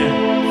du bien.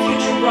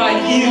 future bride.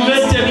 He Il veut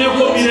wants to t'aimer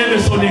comme il aime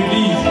son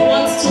église. He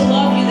wants to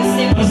love you the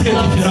same Parce way que he tu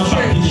loves feras his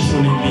partie de church.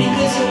 son église.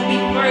 Because you will be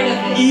part of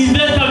it. Il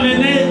veut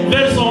t'amener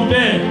vers son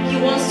Père He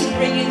wants to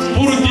bring you to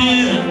pour his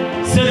dire,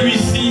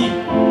 celui-ci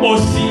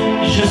aussi,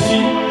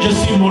 je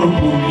suis mort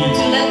pour lui.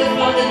 to let the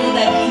Father know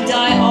that He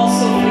died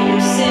also for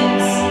your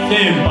sins.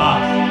 Fais un pas.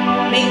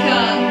 Make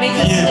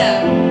a Viens.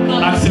 step.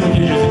 Come Accepte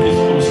Jésus-Christ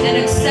comme and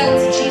Sauveur. accept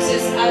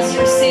Jesus as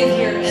your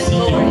Savior S'il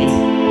and te Lord.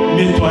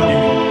 plaît, mets-toi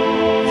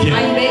debout. Viens.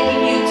 I'm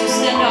begging you to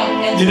stand up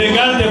and Ne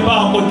regarde pas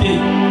à côté.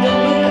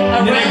 don't look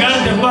Ne around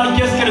regarde you. pas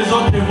qu'est-ce que les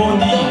autres vont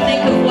dire. Don't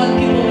think of what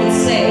people would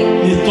say,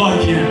 Mais toi,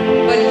 viens.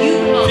 but you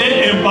come.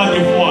 Fais un pas de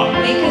foi.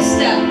 Make a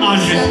step En of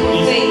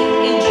Jésus-Christ. faith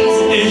in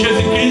Et Jesus.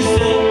 Jésus-Christ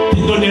te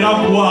donnera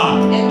gloire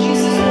And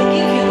Jesus will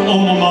give you au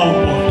moment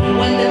opportun.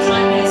 when the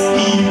time has come.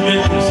 Il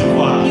veut te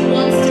recevoir He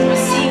wants to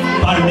receive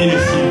you parmi les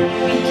siens.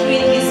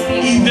 between His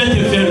Il people. veut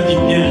te faire du He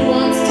bien.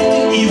 wants to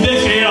do Il veut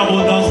créer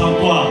l'abondance en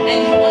toi.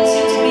 and He wants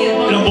you to be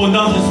abundant,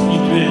 L'abondance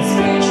spirituelle.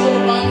 spiritual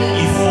Il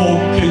abundance. faut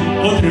que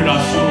votre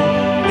relation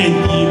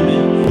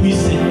intime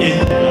puisse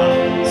être là.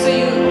 So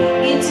your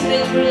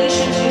intimate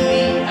relationship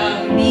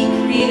be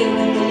created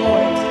with the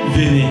Lord.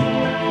 Venez.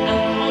 I'm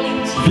calling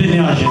to you. Venez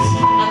à Jésus.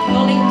 I'm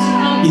calling to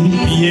come to Une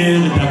Jesus prière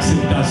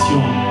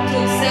d'acceptation to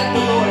accept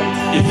the Lord.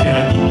 et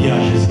fera du bien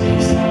à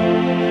Jésus-Christ.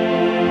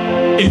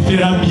 Et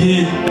fera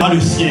bien dans le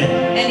ciel.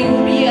 And it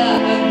will be a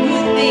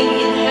good thing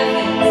in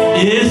heaven.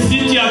 Et si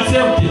tu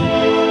acceptes,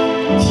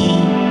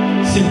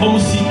 c'est comme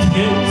si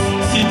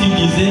tu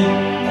disais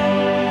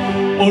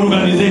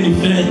organiser une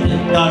fête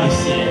dans le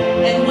ciel.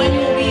 And when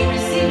you will be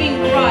receiving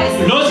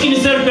Christ, Lorsqu'une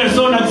seule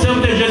personne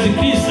accepte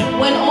Jésus-Christ,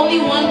 when only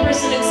one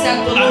person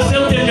accepts the Lord,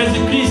 accepte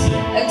Jésus-Christ,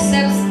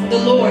 accepts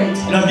the Lord,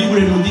 la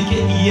Bible nous dit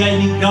qu'il y a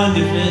une grande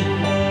fête.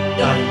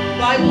 the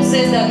Bible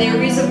says that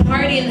there is a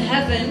party in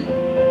heaven.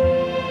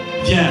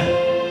 Viens,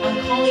 I'm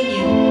calling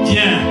you.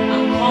 viens,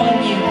 I'm calling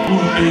you. pour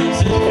que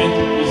cette fête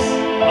puisse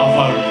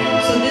avoir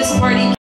lieu. So this party